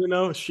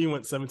 17-0. She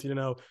went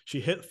 17-0. She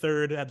hit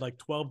third, had like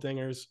 12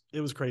 dingers. It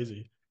was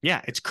crazy.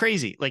 Yeah, it's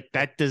crazy. Like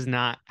that does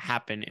not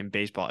happen in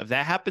baseball. If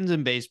that happens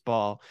in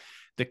baseball,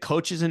 the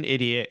coach is an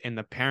idiot and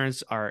the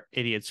parents are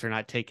idiots for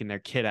not taking their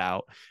kid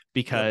out,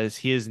 because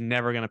he is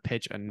never going to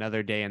pitch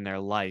another day in their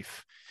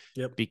life.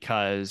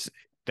 Because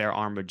their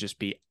arm would just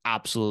be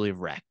absolutely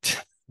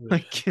wrecked.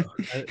 Like,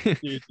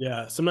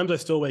 yeah. Sometimes I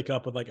still wake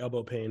up with like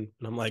elbow pain,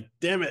 and I'm like,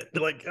 "Damn it!"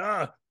 They're like,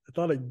 I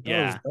thought I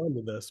was done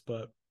with this,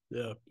 but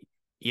yeah.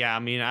 Yeah, I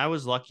mean, I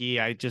was lucky.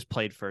 I just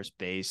played first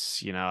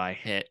base. I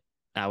hit.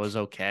 I was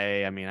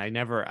okay. I mean,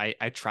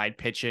 I tried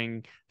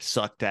pitching,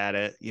 sucked at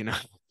it. You're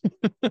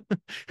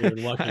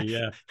lucky,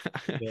 yeah.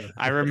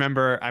 I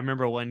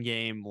remember one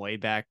game way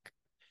back.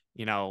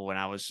 When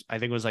I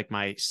think it was like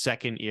my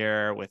second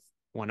year with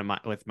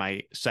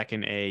my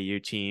second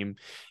AAU team,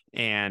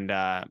 and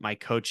my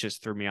coach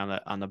just threw me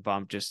on the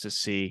bump just to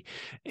see,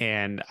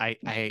 and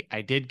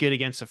I did good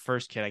against the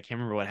first kid. I can't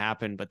remember what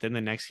happened, but then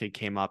the next kid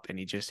came up and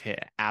he just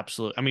hit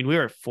absolute. I mean, we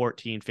were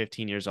 14,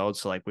 15 years old,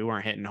 so like we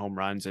weren't hitting home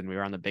runs and we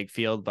were on the big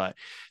field, but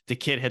the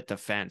kid hit the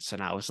fence,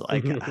 and I was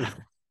like,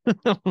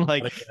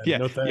 like,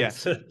 no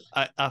thanks.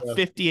 A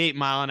 58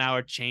 mile an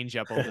hour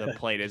changeup over the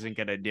plate isn't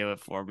gonna do it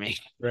for me.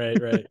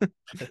 Right.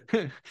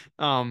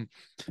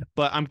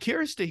 But I'm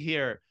curious to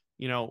hear,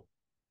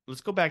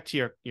 let's go back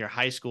to your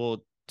high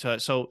school.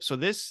 So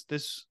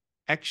this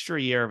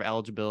extra year of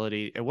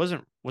eligibility, was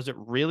it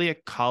really a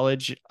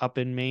college up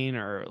in Maine,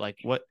 or like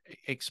what?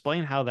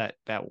 Explain how that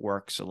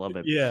works a little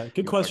bit. Yeah,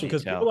 good question.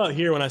 Because people out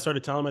here, when I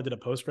started telling them I did a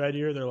post-grad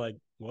year, they're like,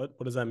 what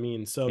does that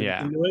mean? So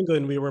in New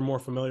England, we were more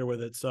familiar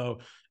with it. So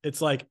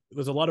it's like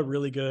there's a lot of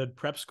really good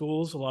prep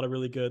schools, a lot of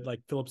really good like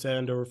Phillips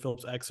Andover,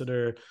 Phillips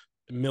Exeter,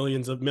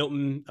 millions of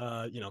Milton,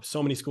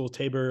 so many schools,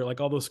 Tabor, like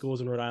all those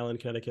schools in Rhode Island,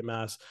 Connecticut,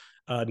 Mass,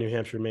 New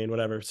Hampshire, Maine,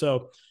 whatever.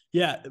 So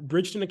yeah,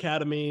 Bridgeton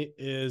Academy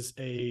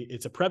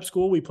it's a prep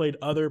school. We played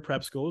other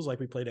prep schools,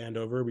 like we played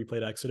Andover, we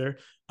played Exeter,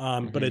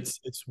 but it's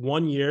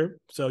 1 year.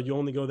 So you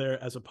only go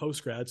there as a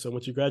post-grad. So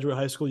once you graduate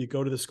high school, you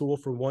go to the school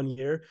for 1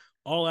 year,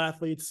 all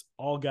athletes,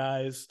 all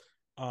guys.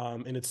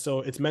 And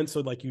it's meant so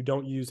like you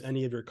don't use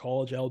any of your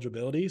college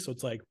eligibility. So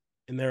it's like,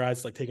 in their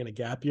eyes, like taking a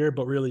gap year,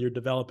 but really you're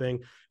developing.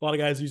 A lot of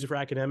guys use it for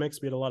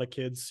academics. We had a lot of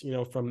kids,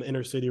 from the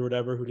inner city or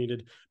whatever, who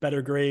needed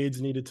better grades,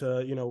 needed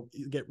to,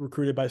 get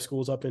recruited by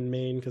schools up in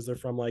Maine because they're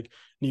from like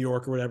New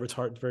York or whatever. It's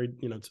hard,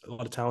 it's a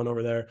lot of talent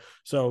over there.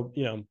 So,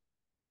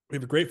 we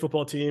have a great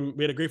football team.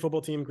 We had a great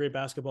football team, great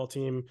basketball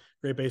team,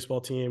 great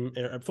baseball team.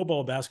 Football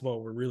and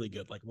basketball were really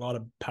good, like a lot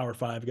of Power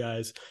 5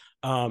 guys.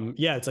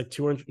 It's like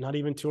 200, not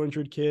even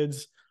 200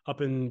 kids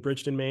up in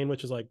Bridgeton, Maine,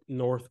 which is like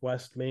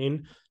northwest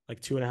Maine,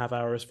 like 2.5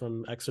 hours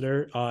from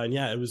Exeter. And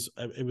yeah,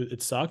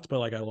 it sucked, but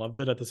like I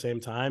loved it at the same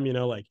time.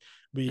 Like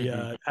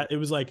it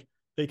was like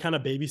they kind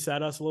of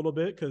babysat us a little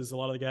bit, because a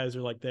lot of the guys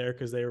are like there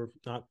because they were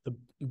not the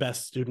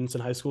best students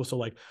in high school. So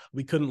like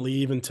we couldn't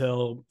leave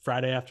until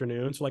Friday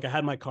afternoon. So like I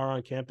had my car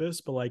on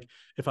campus, but like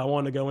if I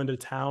wanted to go into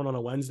town on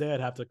a Wednesday,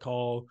 I'd have to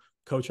call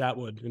Coach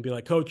Atwood and be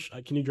like, Coach,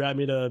 can you drive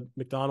me to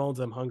McDonald's?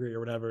 I'm hungry or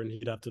whatever. And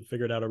he'd have to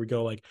figure it out, or we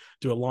go like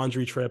do a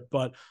laundry trip.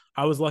 But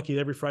I was lucky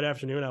every Friday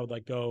afternoon, I would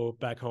like go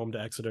back home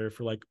to Exeter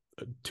for like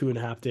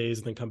 2.5 days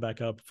and then come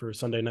back up for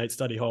Sunday night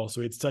study hall.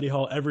 So we had study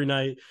hall every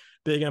night.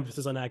 big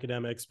emphasis on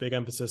academics, big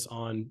emphasis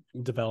on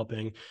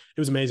developing. It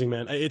was amazing,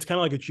 man. It's kind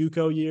of like a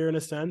JUCO year in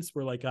a sense,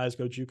 where like guys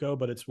go JUCO,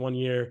 but it's 1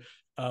 year,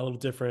 a little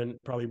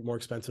different, probably more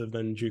expensive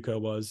than JUCO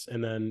was.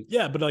 And then,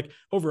 yeah, but like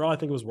overall, I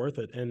think it was worth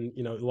it. And,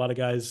 you know, a lot of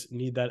guys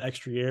need that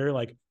extra year.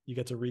 Like you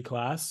get to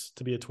reclass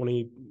to be a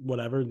 20,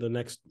 whatever, the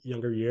next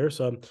younger year.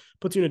 So it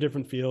puts you in a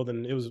different field.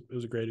 And it was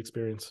a great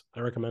experience.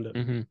 I recommend it.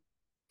 Mm-hmm.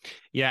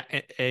 Yeah.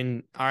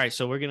 And all right.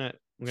 So we're going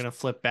to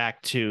flip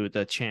back to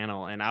the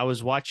channel, and I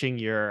was watching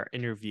your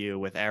interview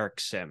with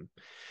Eric Sim.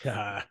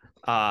 Yeah.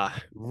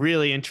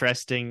 Really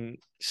interesting,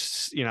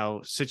 you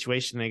know,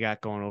 situation they got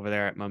going over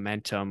there at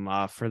Momentum.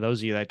 For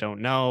those of you that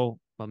don't know,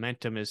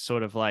 Momentum is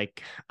sort of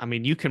like, I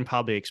mean, you can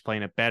probably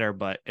explain it better,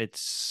 but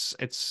it's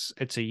a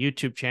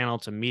YouTube channel.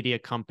 It's a media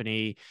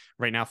company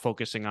right now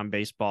focusing on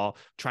baseball,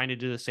 trying to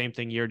do the same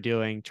thing you're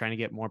doing, trying to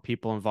get more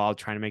people involved,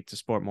 trying to make the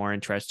sport more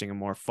interesting and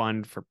more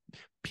fun for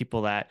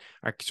people that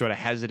are sort of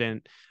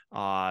hesitant,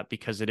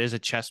 because it is a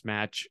chess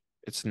match.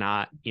 It's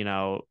not, you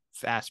know,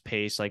 fast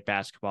paced like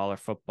basketball or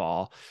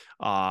football,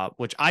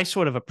 which I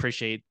sort of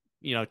appreciate.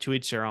 You know, to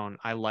each their own.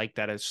 I like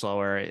that it's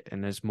slower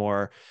and there's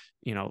more,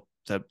 you know,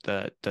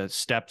 the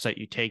steps that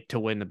you take to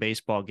win the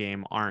baseball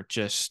game aren't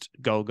just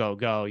go, go,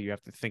 go. You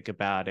have to think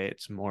about it.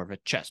 It's more of a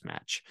chess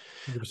match.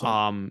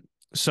 100%.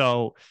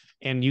 So,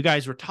 and you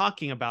guys were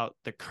talking about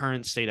the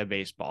current state of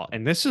baseball,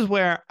 and this is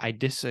where I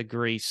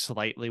disagree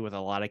slightly with a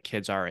lot of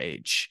kids our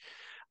age.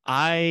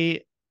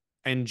 I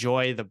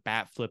enjoy the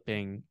bat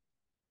flipping.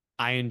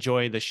 I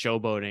enjoy the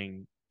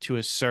showboating to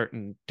a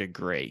certain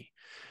degree,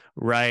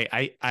 right?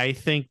 I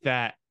think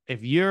that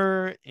if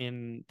you're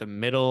in the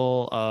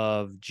middle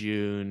of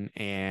June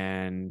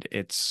and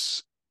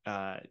it's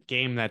a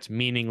game that's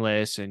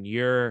meaningless and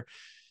you're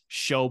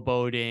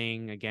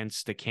showboating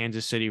against the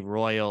Kansas City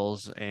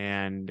Royals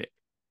and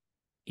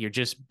you're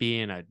just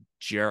being a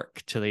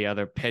jerk to the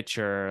other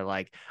pitcher,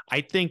 like,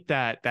 I think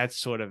that that's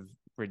sort of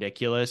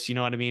ridiculous. You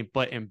know what I mean?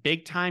 But in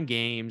big time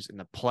games, in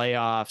the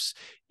playoffs,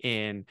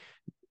 in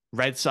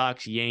Red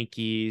Sox,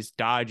 Yankees,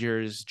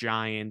 Dodgers,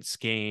 Giants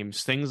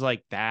games, things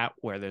like that,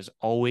 where there's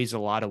always a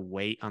lot of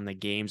weight on the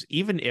games,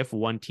 even if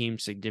one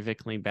team's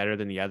significantly better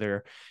than the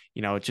other,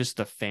 you know, just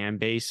the fan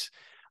base.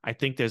 I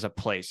think there's a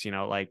place, you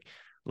know,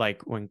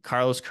 like when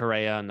Carlos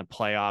Correa in the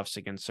playoffs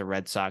against the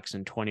Red Sox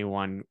in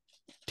 21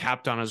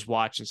 tapped on his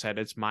watch and said,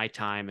 it's my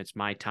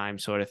time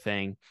sort of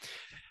thing.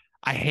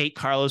 I hate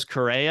Carlos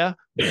Correa,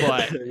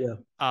 but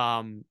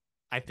Yeah.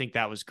 I think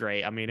that was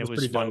great. I mean, it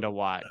was fun to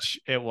watch.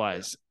 It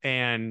was.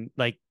 And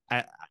like,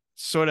 I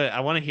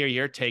want to hear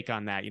your take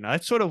on that. You know,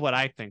 that's sort of what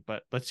I think,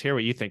 but let's hear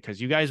what you think. Cause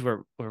you guys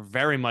were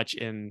very much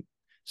in,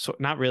 so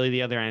not really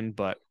the other end,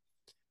 but,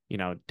 you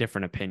know,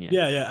 different opinion.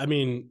 Yeah. Yeah. I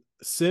mean,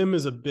 Sim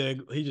is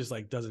he just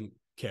like doesn't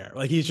care.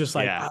 Like, he's just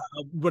like,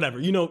 whatever,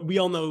 you know, we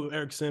all know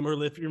Eric Sim,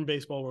 or if you're in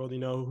baseball world, you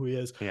know who he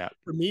is. Yeah.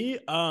 For me,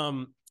 I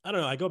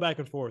don't know. I go back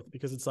and forth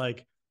because it's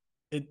like,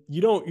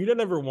 you don't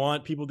ever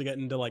want people to get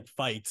into like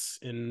fights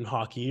in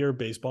hockey or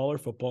baseball or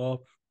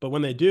football, but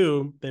when they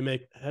do, they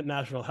make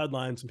national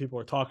headlines and people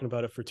are talking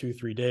about it for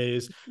 2-3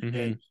 days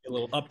and a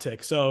little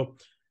uptick. So,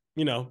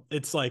 you know,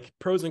 it's like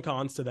pros and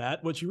cons to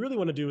that. What you really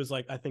want to do is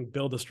like, I think,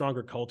 build a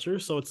stronger culture.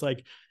 So it's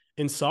like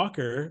in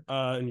soccer,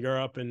 in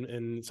Europe and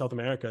in South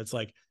America, it's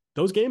like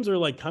those games are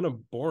like kind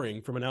of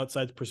boring from an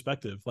outside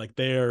perspective. Like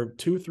they're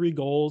 2-3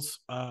 goals,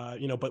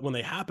 you know, but when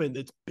they happen,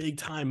 it's big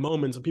time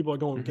moments and people are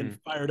going, getting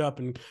fired up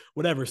and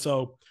whatever.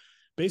 So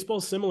baseball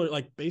is similar.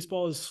 Like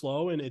baseball is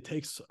slow and it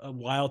takes a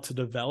while to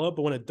develop,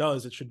 but when it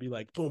does, it should be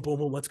like, boom, boom,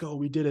 boom, let's go.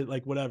 We did it.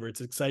 Like whatever.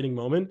 It's an exciting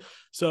moment.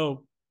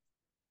 So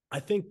I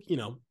think, you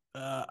know,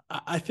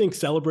 I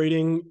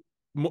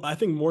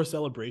think more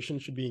celebration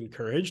should be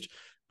encouraged.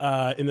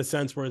 In the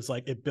sense where it's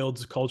like it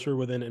builds culture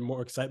within and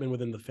more excitement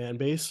within the fan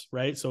base,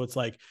 right? So it's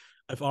like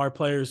if our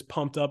players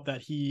pumped up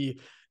that he,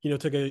 you know,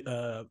 took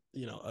a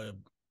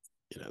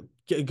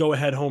go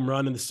ahead home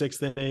run in the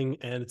 6th inning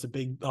and it's a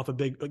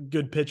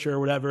good pitcher or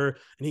whatever,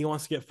 and he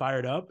wants to get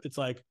fired up, it's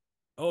like,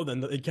 oh,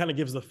 then it kind of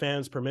gives the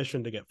fans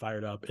permission to get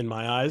fired up in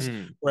my eyes.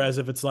 Whereas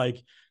if it's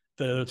like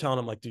they're telling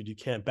him like, dude, you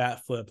can't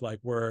bat flip, like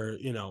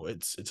you know,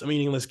 it's a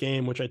meaningless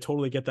game, which I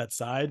totally get that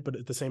side, but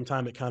at the same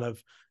time, it kind of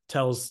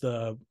tells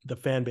the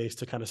fan base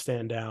to kind of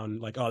stand down,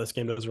 like, oh, this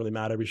game doesn't really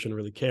matter, we shouldn't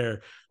really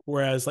care.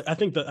 Whereas like I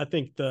think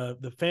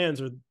the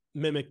fans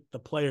mimic the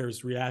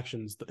players'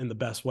 reactions in the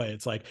best way.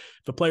 It's like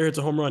if a player hits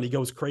a home run, he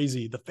goes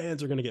crazy, the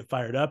fans are going to get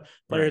fired up.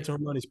 Player hits a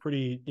home run, he's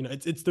pretty, you know,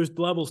 it's there's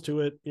levels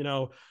to it, you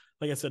know,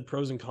 like I said,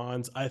 pros and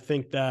cons. I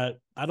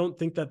don't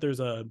think that there's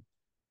a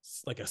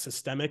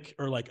systemic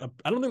or I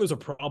don't think there's a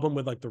problem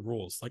with like the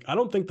rules. Like, I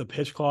don't think the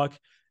pitch clock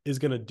is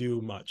going to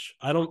do much.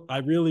 I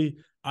really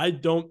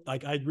don't.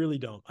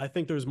 I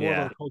think there's more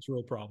of a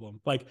cultural problem.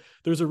 Like,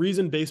 there's a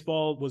reason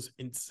baseball was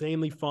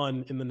insanely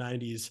fun in the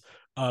 90s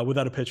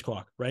without a pitch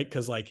clock, right?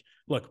 Because like,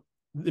 look,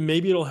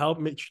 maybe it'll help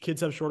make kids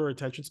have shorter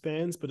attention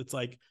spans, but it's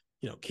like,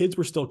 you know, kids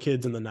were still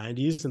kids in the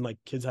 90s and like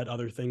kids had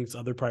other things,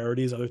 other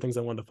priorities, other things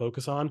I wanted to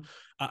focus on.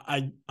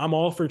 I'm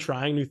all for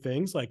trying new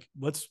things. Like,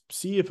 let's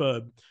see if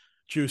a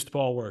juiced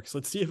ball works.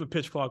 Let's see if a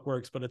pitch clock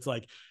works. But it's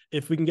like,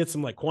 if we can get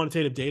some like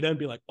quantitative data and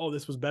be like, oh,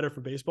 this was better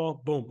for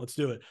baseball, boom, let's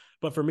do it.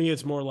 But for me,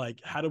 it's more like,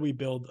 how do we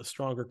build a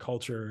stronger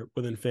culture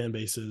within fan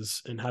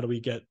bases, and how do we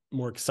get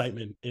more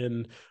excitement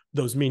in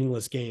those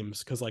meaningless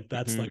games? Because like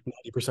that's like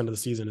 90% of the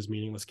season is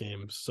meaningless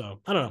games. So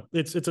I don't know.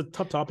 It's a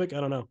tough topic. I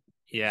don't know.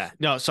 Yeah.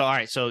 No. So all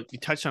right. So you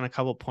touched on a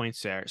couple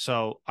points there.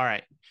 So all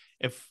right,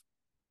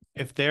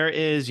 if there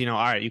is, all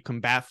right, you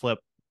can bat flip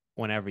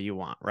whenever you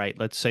want, right?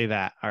 Let's say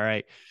that. All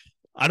right.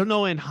 I don't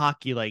know in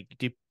hockey, like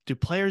do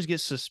players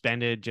get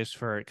suspended just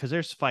for, because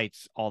there's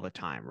fights all the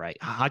time, right?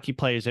 Hockey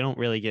players, they don't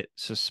really get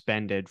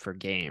suspended for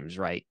games,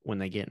 right? When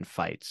they get in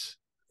fights.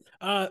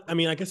 I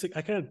mean, I guess it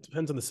kind of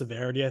depends on the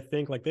severity. I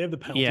think like they have the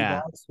penalty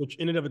box, which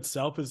in and of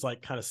itself is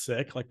like kind of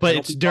sick. Like, but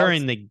it's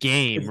during the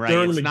game, right?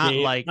 It's not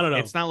like, I don't know.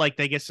 It's not like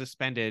they get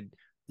suspended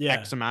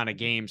X amount of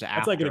games after.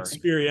 It's like an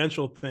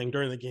experiential thing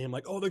during the game.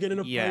 Like, oh, they're getting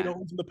a fight over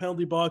the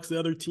penalty box. The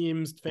other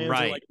team's fans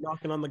are like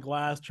knocking on the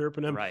glass,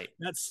 chirping them. Right.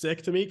 That's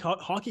sick to me.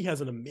 Hockey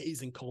has an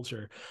amazing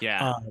culture.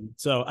 Yeah.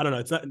 So I don't know.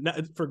 It's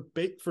not for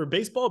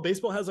baseball.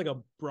 Baseball has like a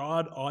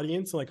broad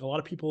audience. Like a lot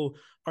of people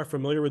are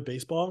familiar with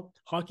baseball.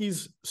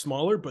 Hockey's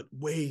smaller, but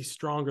way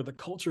stronger. The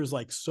culture is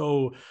like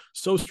so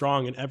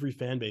strong in every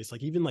fan base.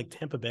 Like even like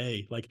Tampa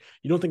Bay, like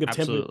you don't think of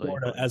Tampa,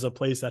 Florida as a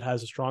place that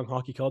has a strong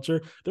hockey culture.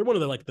 They're one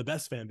of the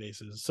best fan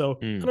bases. So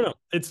I don't know.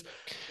 It's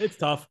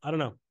tough. I don't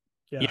know.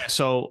 Yeah.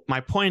 So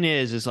my point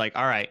is like,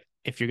 all right,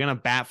 if you're going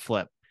to bat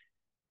flip,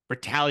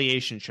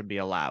 retaliation should be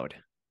allowed.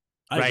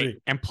 Right. Agree.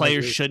 And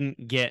players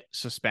shouldn't get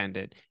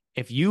suspended.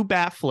 If you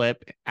bat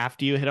flip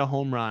after you hit a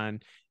home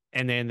run,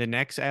 and then the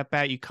next at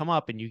bat you come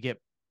up and you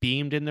get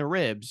beamed in the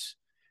ribs,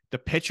 the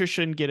pitcher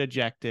shouldn't get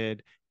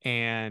ejected.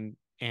 And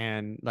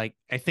like,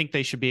 I think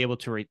they should be able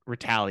to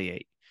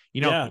retaliate,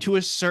 to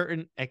a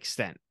certain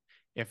extent.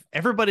 If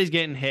everybody's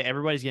getting hit,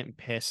 everybody's getting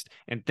pissed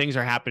and things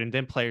are happening,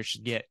 then players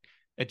should get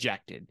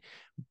ejected.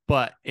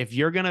 But if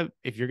you're going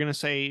to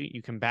say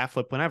you can bat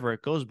flip whenever,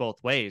 it goes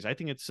both ways. I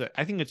think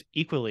it's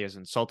equally as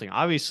insulting.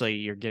 Obviously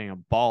you're getting a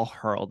ball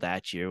hurled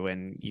at you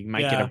and you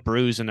might get a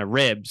bruise in the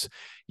ribs,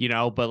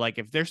 but like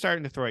if they're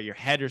starting to throw at your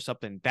head or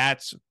something,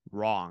 that's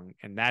wrong.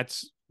 And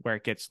that's where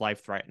it gets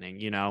life threatening,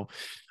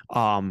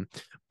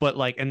 but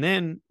like, and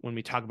then when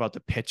we talk about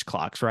the pitch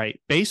clocks, right?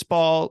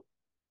 Baseball,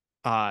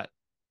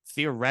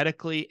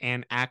 theoretically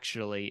and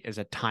actually is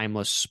a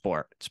timeless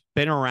sport. It's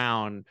been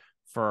around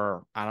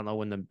for, I don't know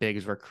when the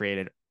bigs were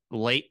created,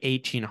 late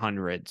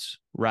 1800s,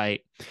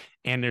 right?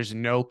 And there's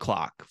no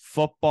clock.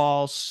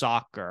 Football,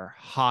 soccer,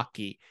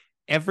 hockey,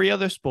 every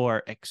other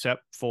sport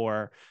except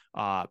for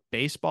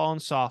baseball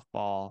and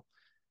softball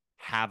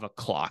have a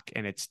clock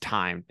and it's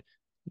timed.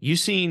 You've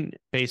seen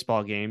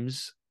baseball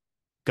games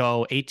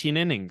go 18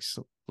 innings,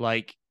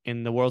 like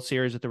in the World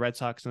Series with the Red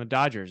Sox and the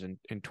Dodgers in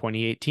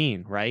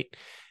 2018, right?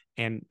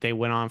 And they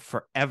went on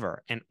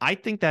forever. And I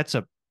think that's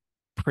a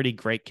pretty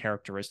great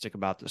characteristic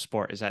about the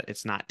sport, is that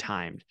it's not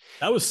timed.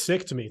 That was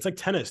sick to me. It's like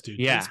tennis, dude.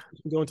 Yeah.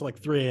 Going to like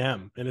 3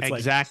 a.m. and it's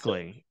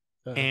exactly.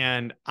 Like,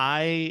 and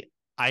I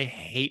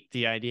hate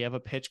the idea of a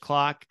pitch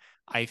clock.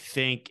 I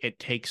think it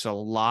takes a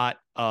lot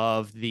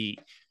of the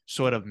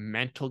sort of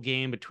mental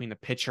game between the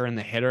pitcher and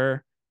the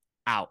hitter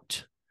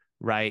out.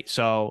 Right.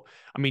 So,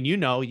 I mean,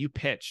 you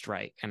pitched,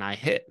 right? And I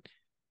hit.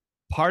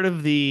 Part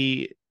of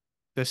the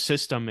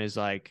system is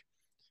like,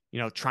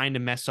 trying to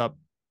mess up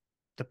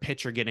the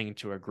pitcher getting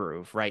into a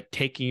groove, right?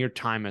 Taking your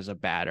time as a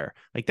batter.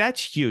 Like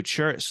that's huge.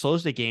 Sure, it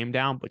slows the game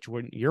down, but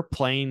when you're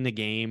playing the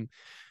game,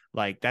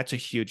 like that's a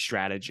huge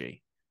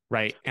strategy,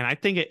 right? And I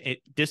think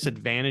it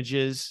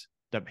disadvantages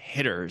the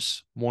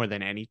hitters more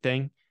than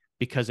anything,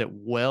 because it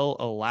will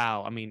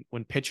allow, I mean,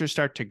 when pitchers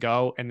start to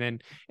go and then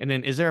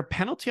is there a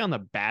penalty on the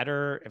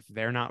batter if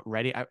they're not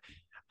ready? I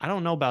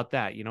don't know about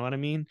that. You know what I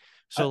mean?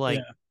 So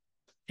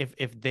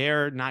if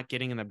they're not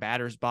getting in the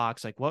batter's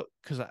box, like what?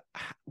 Because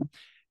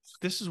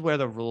this is where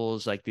the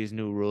rules, like these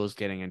new rules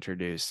getting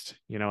introduced,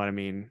 you know what I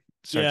mean?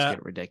 Starts to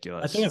get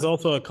ridiculous. I think it's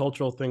also a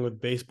cultural thing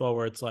with baseball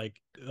where it's like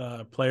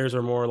players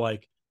are more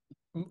like,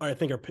 I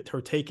think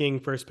are taking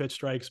first pitch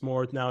strikes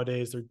more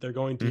nowadays. They're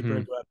going deeper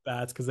into at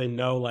bats because they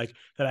know like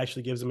that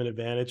actually gives them an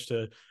advantage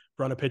to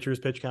run a pitcher's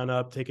pitch count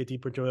up, take it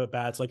deeper into at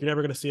bats. Like you're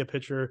never going to see a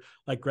pitcher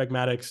like Greg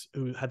Maddux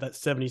who had that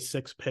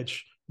 76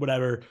 pitch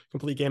whatever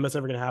complete game. That's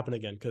never going to happen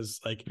again, because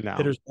like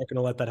hitters aren't going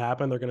to let that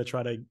happen. They're going to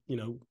try to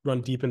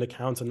run deep into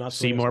counts and not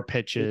see more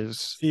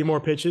pitches.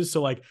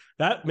 So like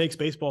that makes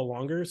baseball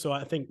longer. So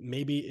I think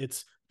maybe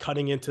it's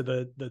cutting into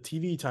the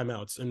TV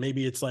timeouts, and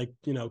maybe it's like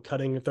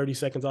cutting 30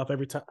 seconds off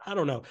every time. I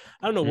don't know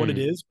what it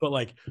is, but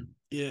like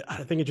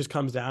I think it just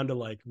comes down to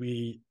like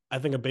I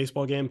think a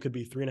baseball game could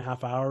be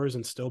 3.5 hours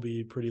and still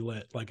be pretty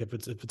lit, like if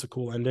it's a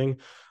cool ending.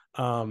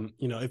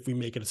 If we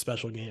make it a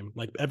special game,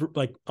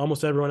 like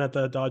almost everyone at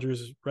the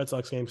Dodgers Red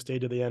Sox game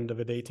stayed to the end of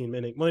an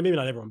 18-minute. Well, maybe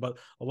not everyone, but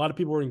a lot of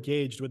people were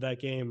engaged with that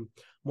game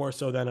more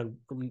so than a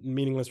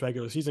meaningless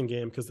regular season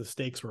game because the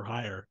stakes were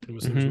higher. It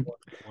was more on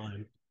the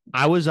line.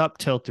 I was up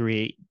till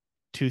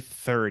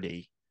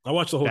 2:30. I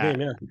watched the whole game.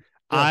 Yeah.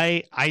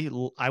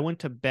 I went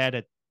to bed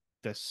at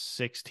the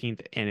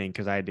 16th inning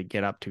because I had to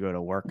get up to go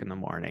to work in the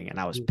morning, and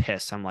I was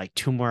pissed. I'm like,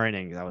 2 more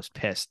innings. I was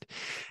pissed.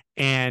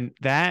 And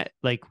that,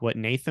 like what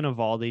Nathan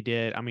Eovaldi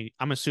did, I mean,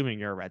 I'm assuming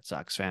you're a Red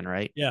Sox fan,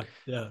 right? Yeah.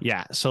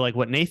 Yeah. So like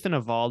what Nathan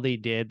Eovaldi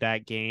did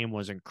that game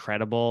was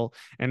incredible.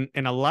 And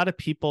a lot of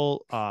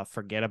people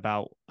forget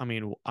about, I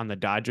mean, on the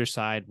Dodgers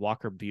side,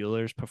 Walker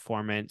Buehler's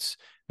performance,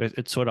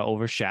 it sort of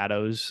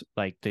overshadows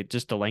like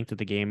just the length of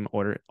the game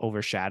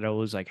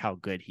overshadows like how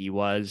good he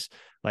was.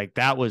 Like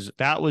that was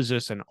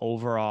just an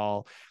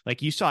overall,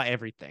 like you saw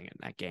everything in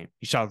that game.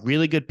 You saw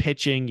really good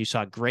pitching. You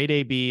saw great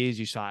ABs.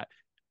 You saw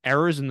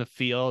errors in the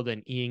field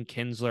and Ian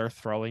Kinsler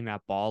throwing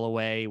that ball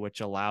away, which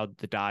allowed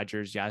the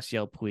Dodgers,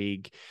 Yasiel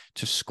Puig,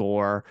 to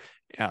score,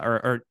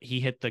 or he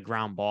hit the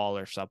ground ball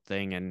or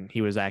something. And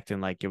he was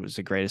acting like it was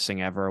the greatest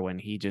thing ever when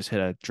he just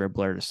hit a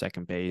dribbler to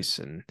second base.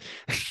 And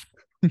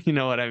you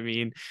know what I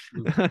mean?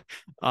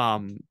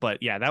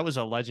 But yeah, that was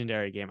a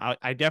legendary game.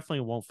 I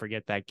definitely won't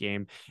forget that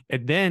game.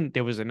 And then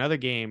there was another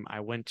game I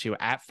went to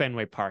at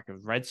Fenway Park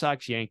of Red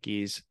Sox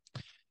Yankees.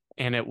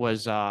 And it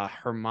was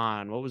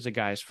Herman. What was the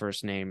guy's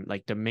first name?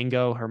 Like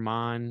Domingo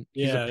Herman.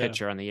 He's a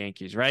pitcher on the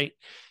Yankees, right?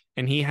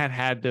 And he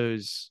had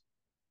those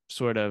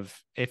sort of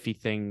iffy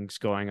things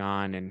going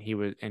on, and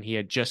he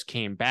had just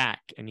came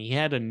back, and he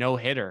had a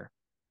no-hitter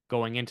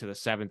going into the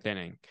 7th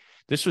inning.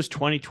 This was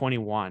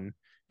 2021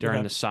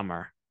 during the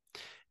summer,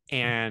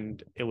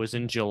 and it was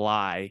in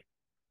July.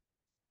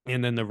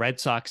 And then the Red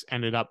Sox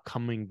ended up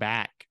coming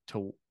back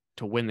to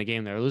win the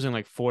game. They were losing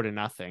like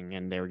 4-0,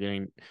 and they were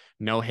getting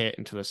no hit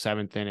into the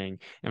 7th inning.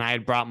 And I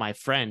had brought my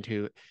friend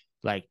who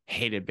like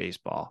hated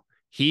baseball.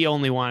 He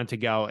only wanted to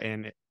go,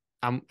 and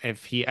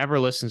if he ever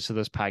listens to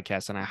this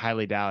podcast, and I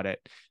highly doubt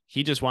it,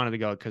 he just wanted to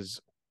go because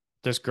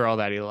this girl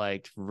that he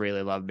liked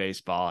really loved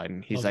baseball.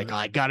 And he's like, oh,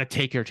 I got to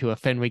take her to a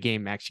Fenway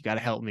game, Max. You got to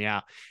help me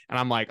out. And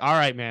I'm like, all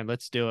right, man,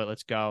 let's do it.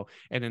 Let's go.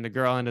 And then the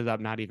girl ended up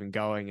not even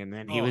going. And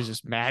then he was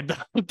just mad the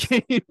whole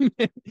game.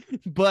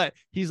 But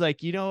he's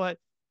like, you know what?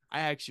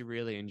 I actually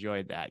really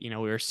enjoyed that. You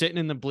know, we were sitting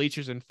in the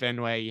bleachers in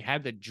Fenway. You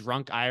had the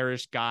drunk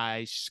Irish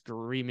guy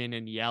screaming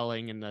and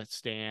yelling in the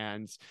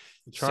stands,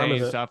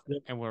 saying stuff,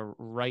 and we're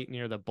right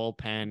near the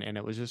bullpen, and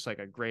it was just like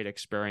a great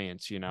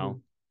experience, you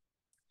know.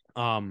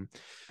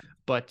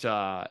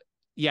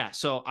 Yeah,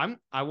 so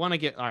I want to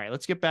get, all right,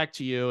 let's get back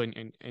to you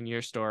and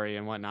your story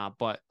and whatnot.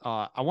 But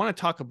I want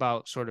to talk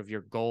about sort of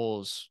your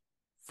goals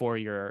for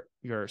your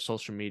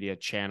social media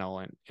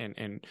channel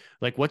and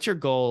like, what's your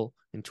goal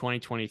in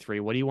 2023?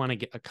 What do you want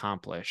to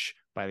accomplish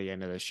by the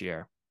end of this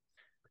year?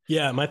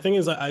 Yeah, my thing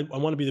is I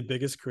want to be the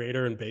biggest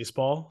creator in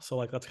baseball. So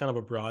like that's kind of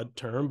a broad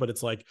term, but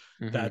it's like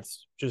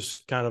that's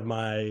just kind of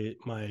my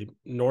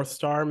North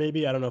Star,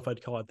 maybe. I don't know if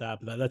I'd call it that,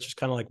 but that's just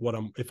kind of like what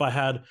if I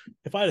had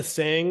a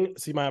saying,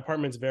 see, my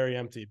apartment's very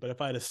empty, but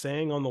if I had a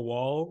saying on the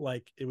wall,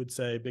 like it would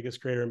say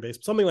biggest creator in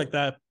baseball, something like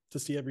that to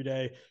see every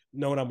day,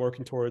 know what I'm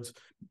working towards.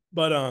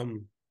 But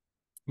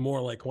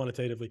more like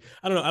quantitatively.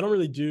 I don't know. I don't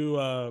really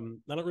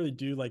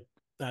do like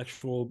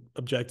actual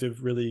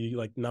objective, really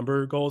like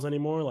number goals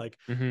anymore. Like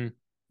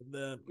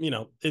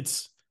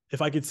it's,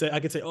 if I could say,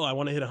 oh, I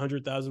want to hit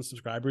 100,000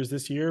 subscribers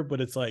this year,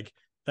 but it's like,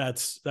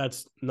 that's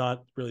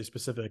not really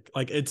specific.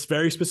 Like it's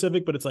very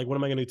specific, but it's like, what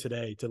am I going to do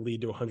today to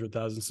lead to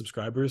 100,000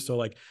 subscribers? So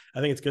like,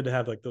 I think it's good to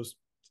have like those,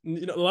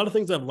 you know, a lot of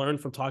things I've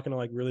learned from talking to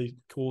like really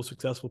cool,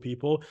 successful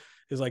people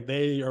is like,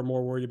 they are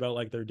more worried about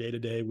like their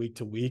day-to-day,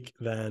 week-to-week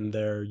than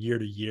their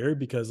year-to-year,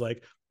 because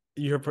like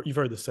you've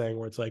heard the saying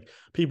where it's like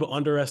people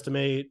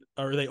underestimate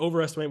or they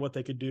overestimate what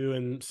they could do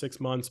in 6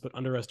 months, but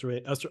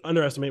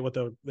underestimate what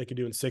they could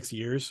do in 6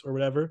 years or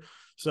whatever.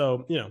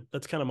 So, you know,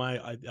 that's kind of my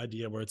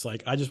idea where it's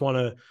like, I just want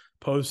to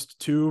post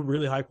 2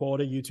 really high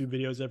quality YouTube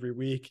videos every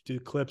week, do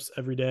clips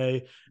every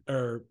day,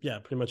 or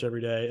pretty much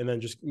every day. And then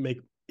just make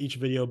each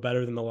video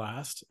better than the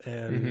last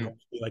and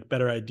like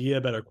better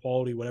idea, better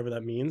quality, whatever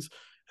that means.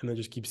 And then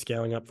just keep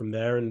scaling up from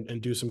there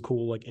and do some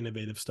cool, like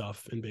innovative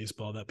stuff in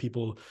baseball that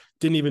people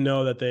didn't even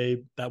know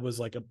that was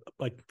like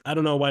I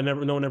don't know why no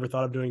one ever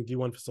thought of doing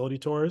D1 facility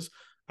tours.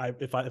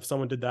 If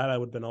someone did that, I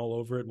would have been all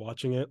over it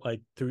watching it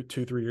like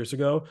 2-3 years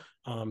ago.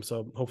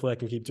 So hopefully I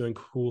can keep doing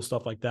cool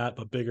stuff like that,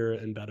 but bigger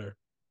and better.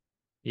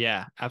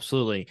 Yeah,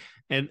 absolutely.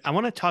 And I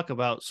want to talk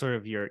about sort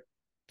of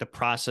the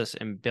process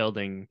in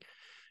building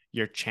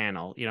your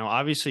channel. You know,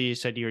 obviously you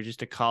said you were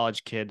just a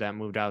college kid that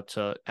moved out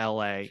to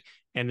LA,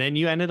 and then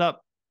you ended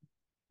up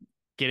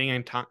getting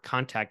in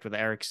contact with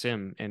Eric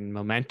Sim and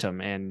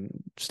Momentum and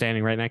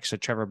standing right next to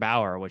Trevor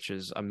Bauer, which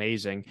is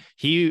amazing.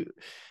 He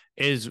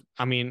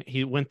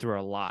went through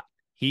a lot.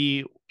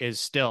 He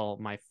is still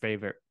my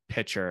favorite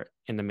pitcher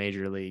in the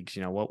major leagues.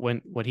 You know,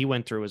 what he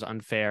went through was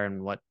unfair,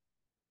 and what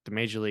the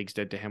major leagues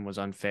did to him was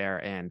unfair.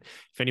 And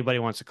if anybody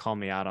wants to call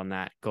me out on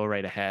that, go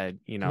right ahead.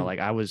 You know, like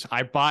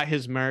I bought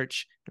his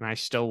merch and I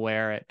still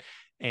wear it.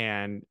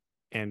 And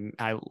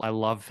I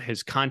love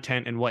his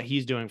content and what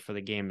he's doing for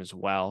the game as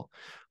well.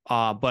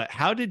 But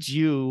how did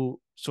you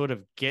sort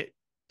of get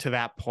to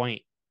that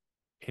point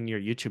in your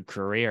YouTube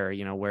career,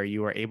 you know, where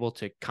you were able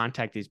to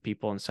contact these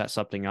people and set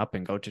something up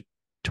and go to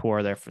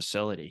tour their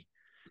facility?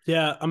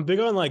 Yeah, I'm big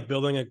on like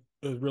building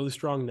a really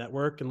strong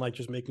network and like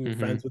just making Mhm.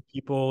 friends with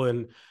people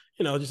and,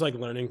 you know, just like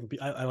learning from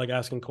I like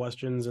asking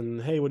questions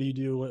and, hey, what do you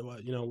do?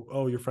 What, you know,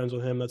 oh, you're friends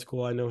with him. That's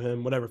cool. I know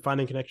him, whatever.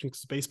 Finding connections.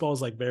 'Cause baseball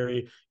is like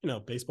very, you know,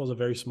 baseball is a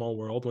very small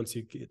world once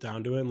you get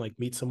down to it and like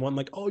meet someone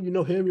like, oh, you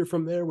know him, you're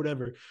from there,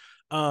 whatever.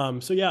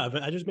 So yeah,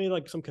 I just made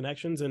like some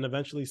connections and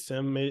eventually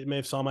Sim may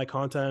have saw my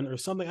content or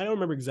something. I don't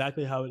remember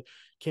exactly how it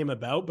came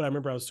about, but I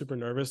remember I was super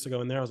nervous to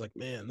go in there. I was like,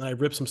 man, then I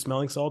ripped some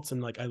smelling salts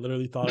and like I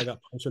literally thought I got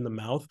punched in the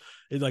mouth.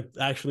 It like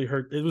actually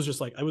hurt. It was just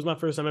like it was my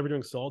first time ever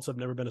doing salts. I've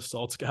never been a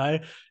salts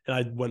guy, and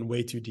I went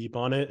way too deep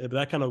on it. But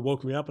that kind of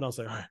woke me up, and I was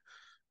like, all right,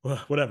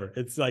 well, whatever.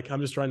 It's like I'm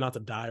just trying not to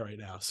die right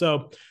now.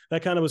 So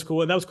that kind of was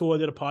cool. And that was cool. I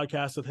did a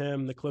podcast with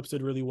him. The clips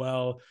did really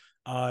well.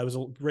 It was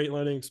a great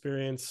learning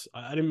experience.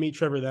 I didn't meet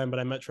Trevor then, but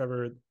I met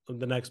Trevor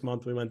the next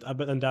month. I've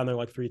been down there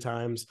like 3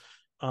 times.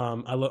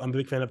 I'm a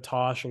big fan of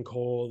Tosh and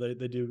Cole.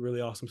 They do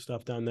really awesome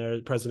stuff down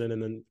there. President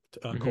and then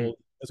Cole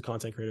as a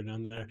content creator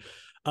down there.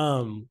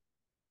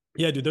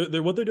 Yeah,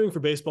 dude, what they're doing for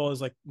baseball is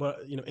like,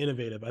 what, you know,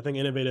 innovative. I think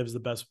innovative is the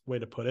best way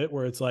to put it,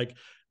 where it's like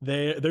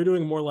they're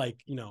doing more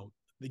like, you know,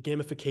 the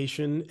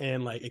gamification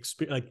and like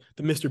like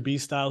the Mr.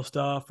 Beast style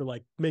stuff, or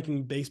like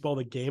making baseball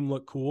the game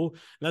look cool.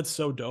 And that's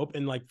so dope.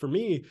 And like for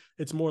me,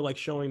 it's more like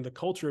showing the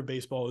culture of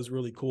baseball is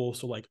really cool.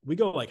 So like we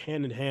go like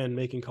hand in hand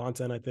making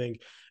content, I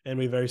think, and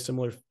we have very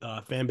similar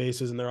fan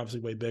bases, and they're obviously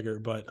way bigger.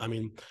 But I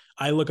mean,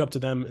 I look up to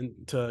them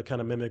to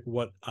kind of mimic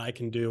what I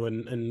can do,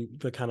 and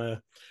the kind of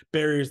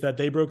barriers that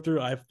they broke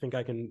through. I think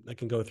I can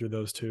go through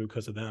those too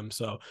because of them.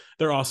 So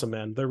they're awesome,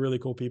 man. They're really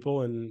cool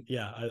people, and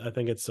yeah, I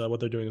think it's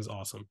what they're doing is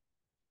awesome.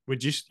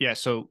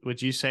 So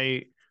would you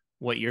say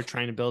what you're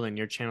trying to build in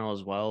your channel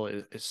as well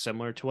is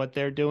similar to what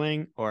they're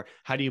doing, or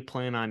how do you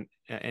plan on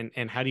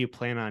and how do you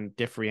plan on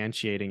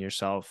differentiating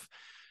yourself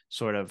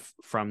sort of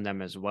from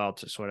them as well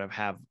to sort of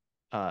have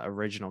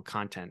original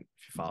content,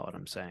 if you follow what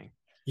I'm saying?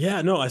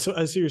 Yeah, no, I see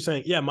what you're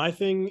saying. Yeah, my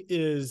thing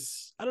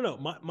is, I don't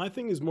know. My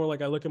thing is more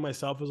like I look at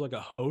myself as like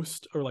a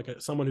host, or like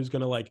someone who's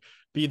going to like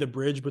be the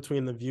bridge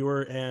between the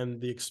viewer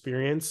and the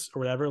experience or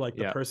whatever, like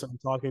the person I'm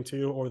talking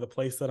to or the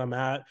place that I'm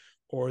at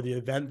or the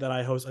event that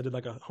I host. I did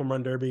like a home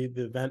run derby,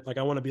 the event, like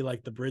I want to be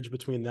like the bridge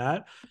between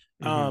that.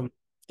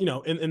 You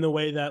know, in the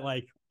way that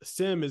like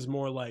Sim is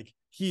more like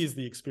he is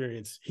the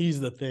experience, he's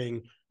the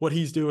thing, what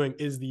he's doing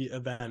is the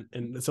event.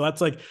 And so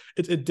that's like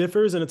it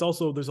differs, and it's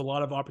also there's a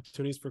lot of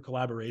opportunities for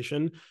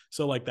collaboration,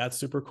 so like that's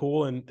super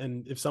cool.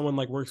 And if someone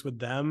like works with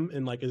them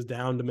and like is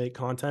down to make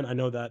content, I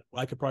know that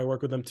I could probably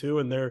work with them too,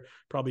 and they're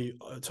probably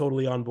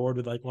totally on board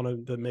with like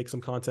wanting to make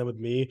some content with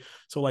me.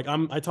 So like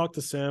I talk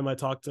to Sim, I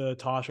talk to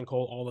Tosh and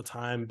Cole all the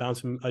time,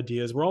 bouncing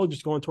ideas. We're all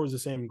just going towards the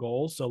same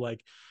goal, so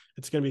like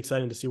it's going to be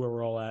exciting to see where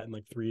we're all at in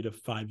like 3 to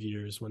 5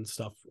 years when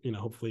stuff, you know,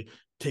 hopefully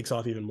takes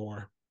off even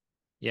more.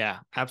 Yeah,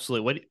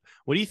 absolutely.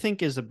 What do you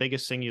think is the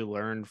biggest thing you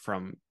learned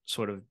from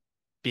sort of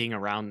being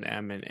around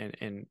them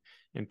and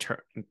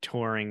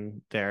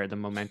touring the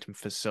Momentum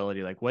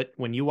facility? Like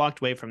when you walked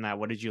away from that,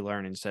 what did you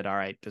learn and said, all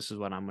right, this is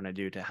what I'm going to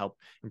do to help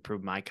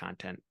improve my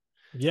content?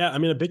 Yeah, I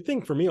mean, a big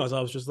thing for me was I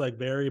was just like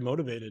very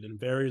motivated and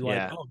very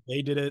like, oh,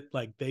 they did it.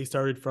 Like they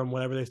started from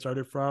whatever they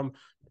started from.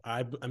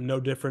 I'm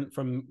no different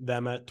from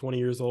them at 20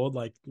 years old,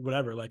 like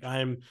whatever. Like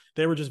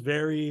they were just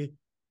very,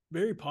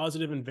 very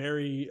positive and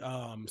very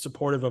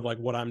supportive of like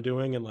what I'm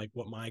doing and like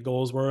what my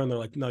goals were. And they're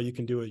like, no, you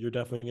can do it. You're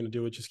definitely going to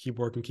do it. Just keep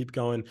working, keep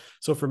going.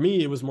 So for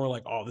me, it was more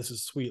like, oh, this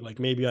is sweet. Like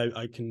maybe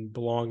I can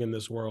belong in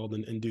this world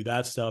and do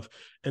that stuff.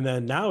 And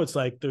then now it's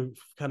like they're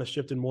kind of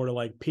shifted more to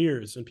like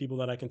peers and people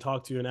that I can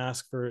talk to and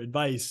ask for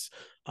advice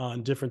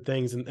on different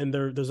things. And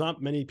there's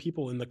not many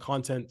people in the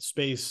content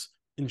space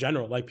in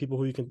general, like people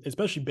who you can,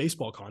 especially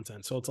baseball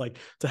content. So it's like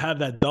to have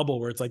that double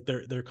where it's like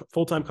they're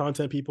full-time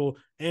content people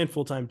and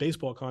full-time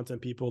baseball content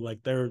people. Like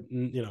they're,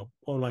 you know,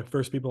 one of my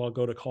first people I'll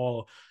go to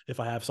call if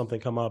I have something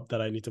come up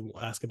that I need to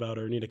ask about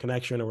or need a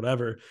connection or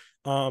whatever.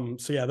 So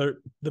yeah,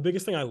 the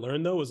biggest thing I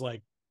learned though was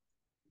like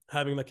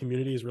having the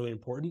community is really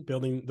important.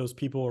 Building those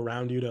people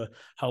around you to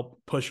help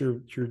push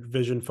your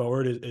vision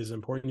forward is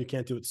important. You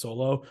can't do it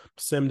solo.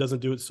 Sim doesn't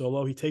do it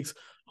solo.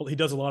 He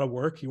does a lot of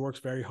work. He works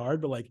very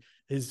hard, but like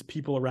his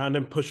people around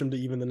him push him to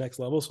even the next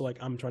level. So like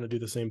I'm trying to do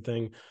the same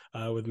thing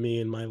with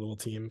me and my little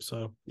team.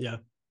 So yeah.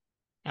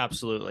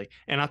 Absolutely.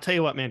 And I'll tell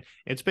you what, man,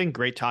 it's been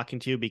great talking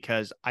to you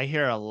because I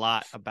hear a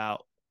lot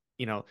about,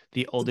 you know,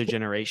 the older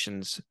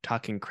generations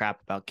talking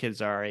crap about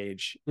kids our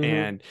age.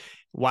 And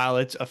while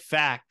it's a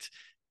fact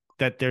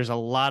that there's a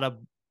lot of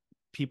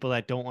people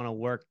that don't want to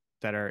work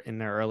that are in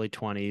their early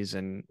 20s.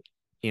 And,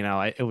 you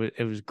know,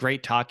 it was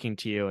great talking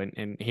to you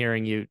and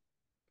hearing you,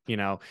 you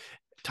know,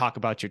 talk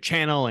about your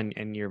channel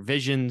and your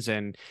visions.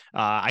 And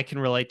I can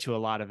relate to a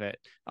lot of it.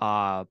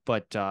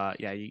 But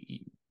yeah,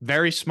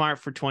 very smart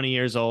for 20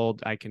 years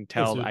old. I can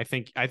tell. I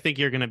think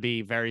you're going to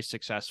be very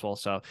successful.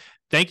 So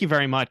thank you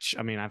very much.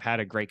 I mean, I've had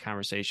a great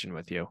conversation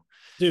with you.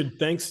 Dude,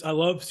 thanks. I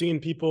love seeing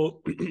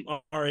people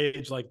our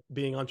age, like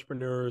being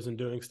entrepreneurs and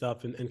doing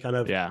stuff and kind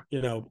of,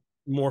 you know,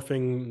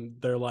 morphing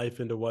their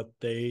life into what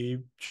they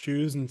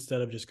choose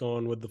instead of just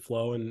going with the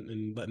flow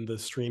and letting the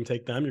stream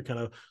take them. You're kind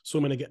of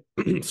swimming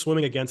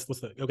against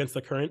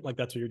the current. Like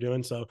that's what you're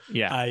doing. So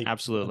Yeah, I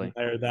absolutely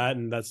admire that.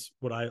 And that's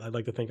what I'd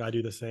like to think I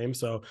do the same.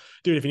 So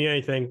dude, if you need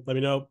anything, let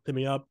me know, hit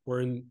me up.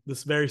 We're in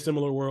this very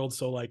similar world.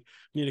 So like, if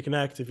you need to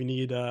connect, if you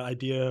need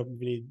idea, if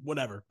you need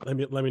whatever, let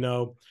me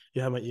know.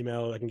 You have my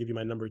email. I can give you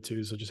my number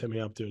too. So just hit me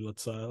up, dude.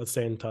 Let's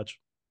stay in touch.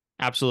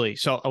 Absolutely.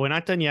 So we're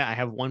not done yet. I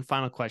have one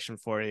final question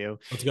for you.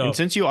 Let's go. And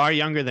since you are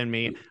younger than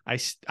me,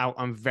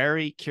 I'm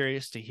very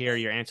curious to hear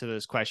your answer to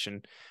this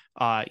question.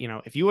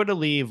 If you were to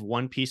leave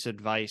one piece of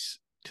advice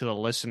to the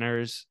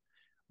listeners,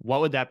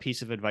 what would that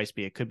piece of advice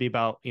be? It could be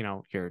about,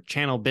 your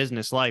channel,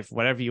 business, life,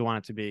 whatever you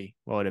want it to be.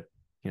 What would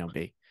it,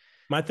 be?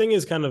 My thing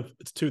is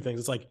it's two things.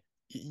 It's like,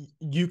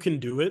 you can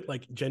do it,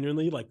 like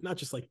genuinely, like not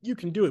just like you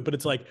can do it, but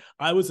it's like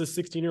I was a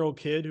 16-year-old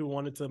kid who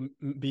wanted to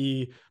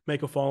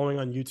make a following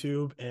on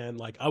YouTube, and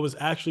like I was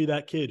actually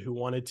that kid who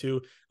wanted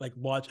to like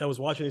watch. I was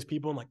watching these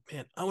people. I'm like,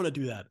 man, I want to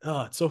do that.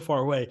 Oh, it's so far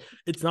away.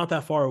 It's not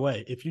that far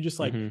away. If you just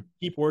like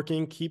keep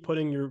working, keep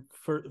putting your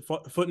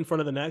foot in front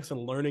of the next, and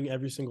learning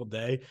every single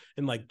day,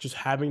 and like just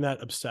having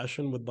that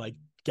obsession with like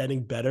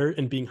getting better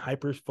and being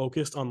hyper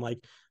focused on like,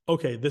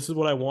 okay, this is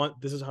what I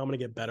want. This is how I'm going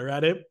to get better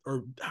at it,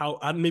 or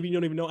maybe you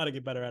don't even know how to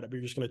get better at it, but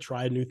you're just going to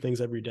try new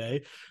things every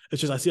day.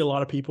 It's just, I see a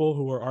lot of people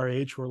who are our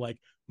age who are like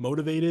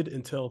motivated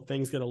until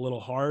things get a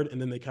little hard.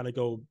 And then they kind of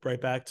go right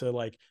back to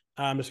like,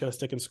 I'm just going to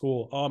stick in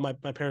school. Oh, my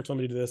parents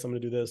want me to do this. I'm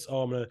going to do this.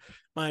 Oh,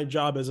 my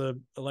job as a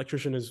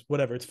electrician is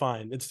whatever. It's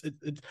fine.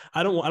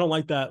 I don't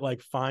like that.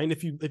 Like, fine.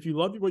 If you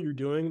love what you're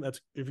doing,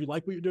 if you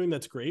like what you're doing,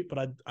 that's great.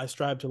 But I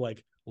strive to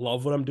like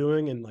love what I'm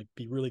doing and like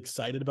be really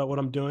excited about what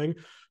I'm doing.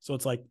 So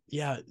it's like,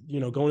 yeah,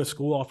 going to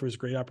school offers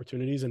great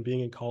opportunities, and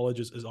being in college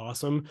is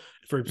awesome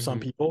for some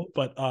people.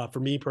 But for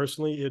me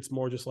personally, it's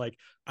more just like,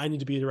 I need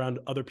to be around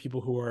other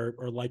people who are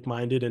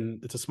like-minded,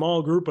 and it's a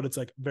small group, but it's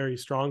like a very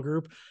strong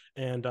group.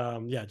 And I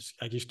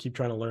just keep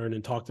trying to learn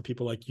and talk to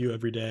people like you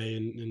every day,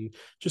 and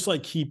just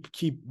like keep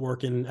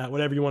working at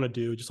whatever you want to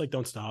do. Just like,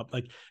 don't stop.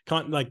 Like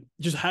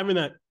just having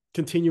that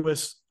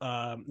continuous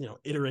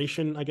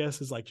iteration, I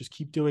guess, is like, just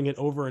keep doing it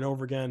over and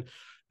over again.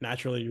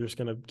 Naturally, you're just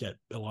going to get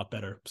a lot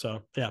better.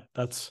 So yeah,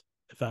 that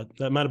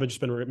might have been just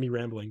been me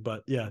rambling,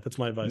 but yeah, that's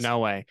my advice. No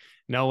way.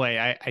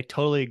 I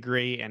totally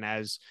agree. And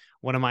as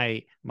one of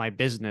my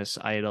business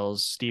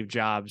idols, Steve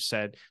Jobs,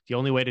 said, the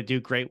only way to do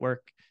great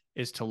work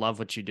is to love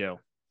what you do.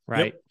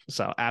 Right. Yep.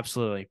 So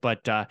absolutely.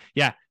 But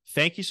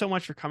thank you so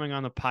much for coming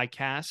on the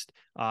podcast.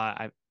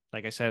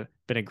 Like I said,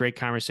 been a great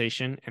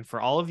conversation. And for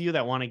all of you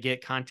that want to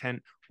get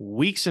content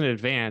weeks in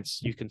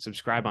advance, you can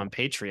subscribe on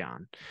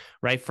Patreon,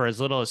 right? For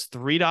as little as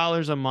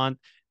 $3 a month.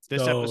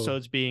 This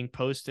episode's being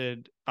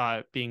posted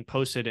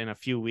in a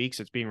few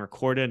weeks. It's being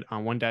recorded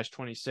on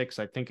 1-26.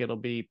 I think it'll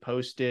be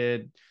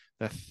posted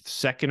the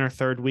second or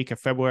third week of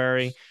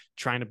February,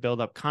 trying to build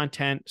up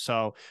content.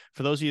 So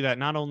for those of you that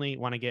not only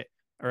want to get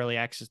early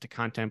access to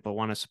content, but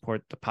want to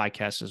support the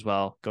podcast as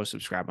well, go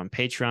subscribe on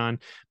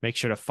Patreon. Make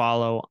sure to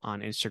follow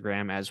on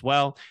Instagram as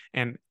well.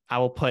 And I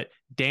will put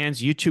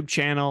Dan's YouTube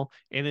channel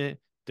in the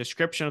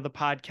description of the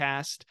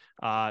podcast.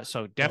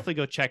 So definitely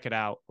go check it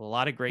out. A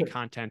lot of great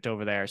content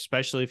over there,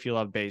 especially if you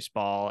love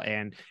baseball.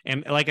 And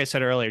like I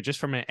said earlier, just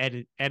from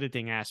an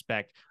editing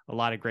aspect, a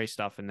lot of great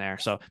stuff in there.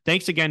 So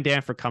thanks again,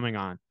 Dan, for coming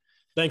on.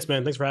 Thanks,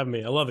 man. Thanks for having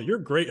me. I love it. You're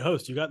a great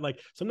host. You got like,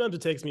 sometimes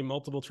it takes me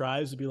multiple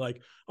tries to be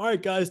like, all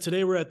right, guys,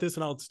 today we're at this,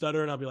 and I'll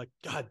stutter and I'll be like,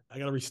 God, I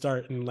got to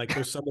restart. And like,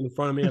 there's someone in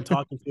front of me I'm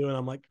talking to, and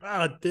I'm like,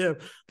 damn.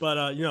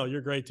 But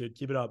you're great, dude.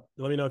 Keep it up.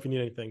 Let me know if you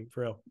need anything,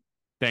 for real.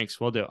 Thanks.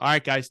 We'll do. All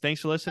right, guys.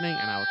 Thanks for listening,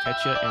 and I will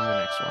catch you in the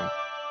next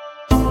one.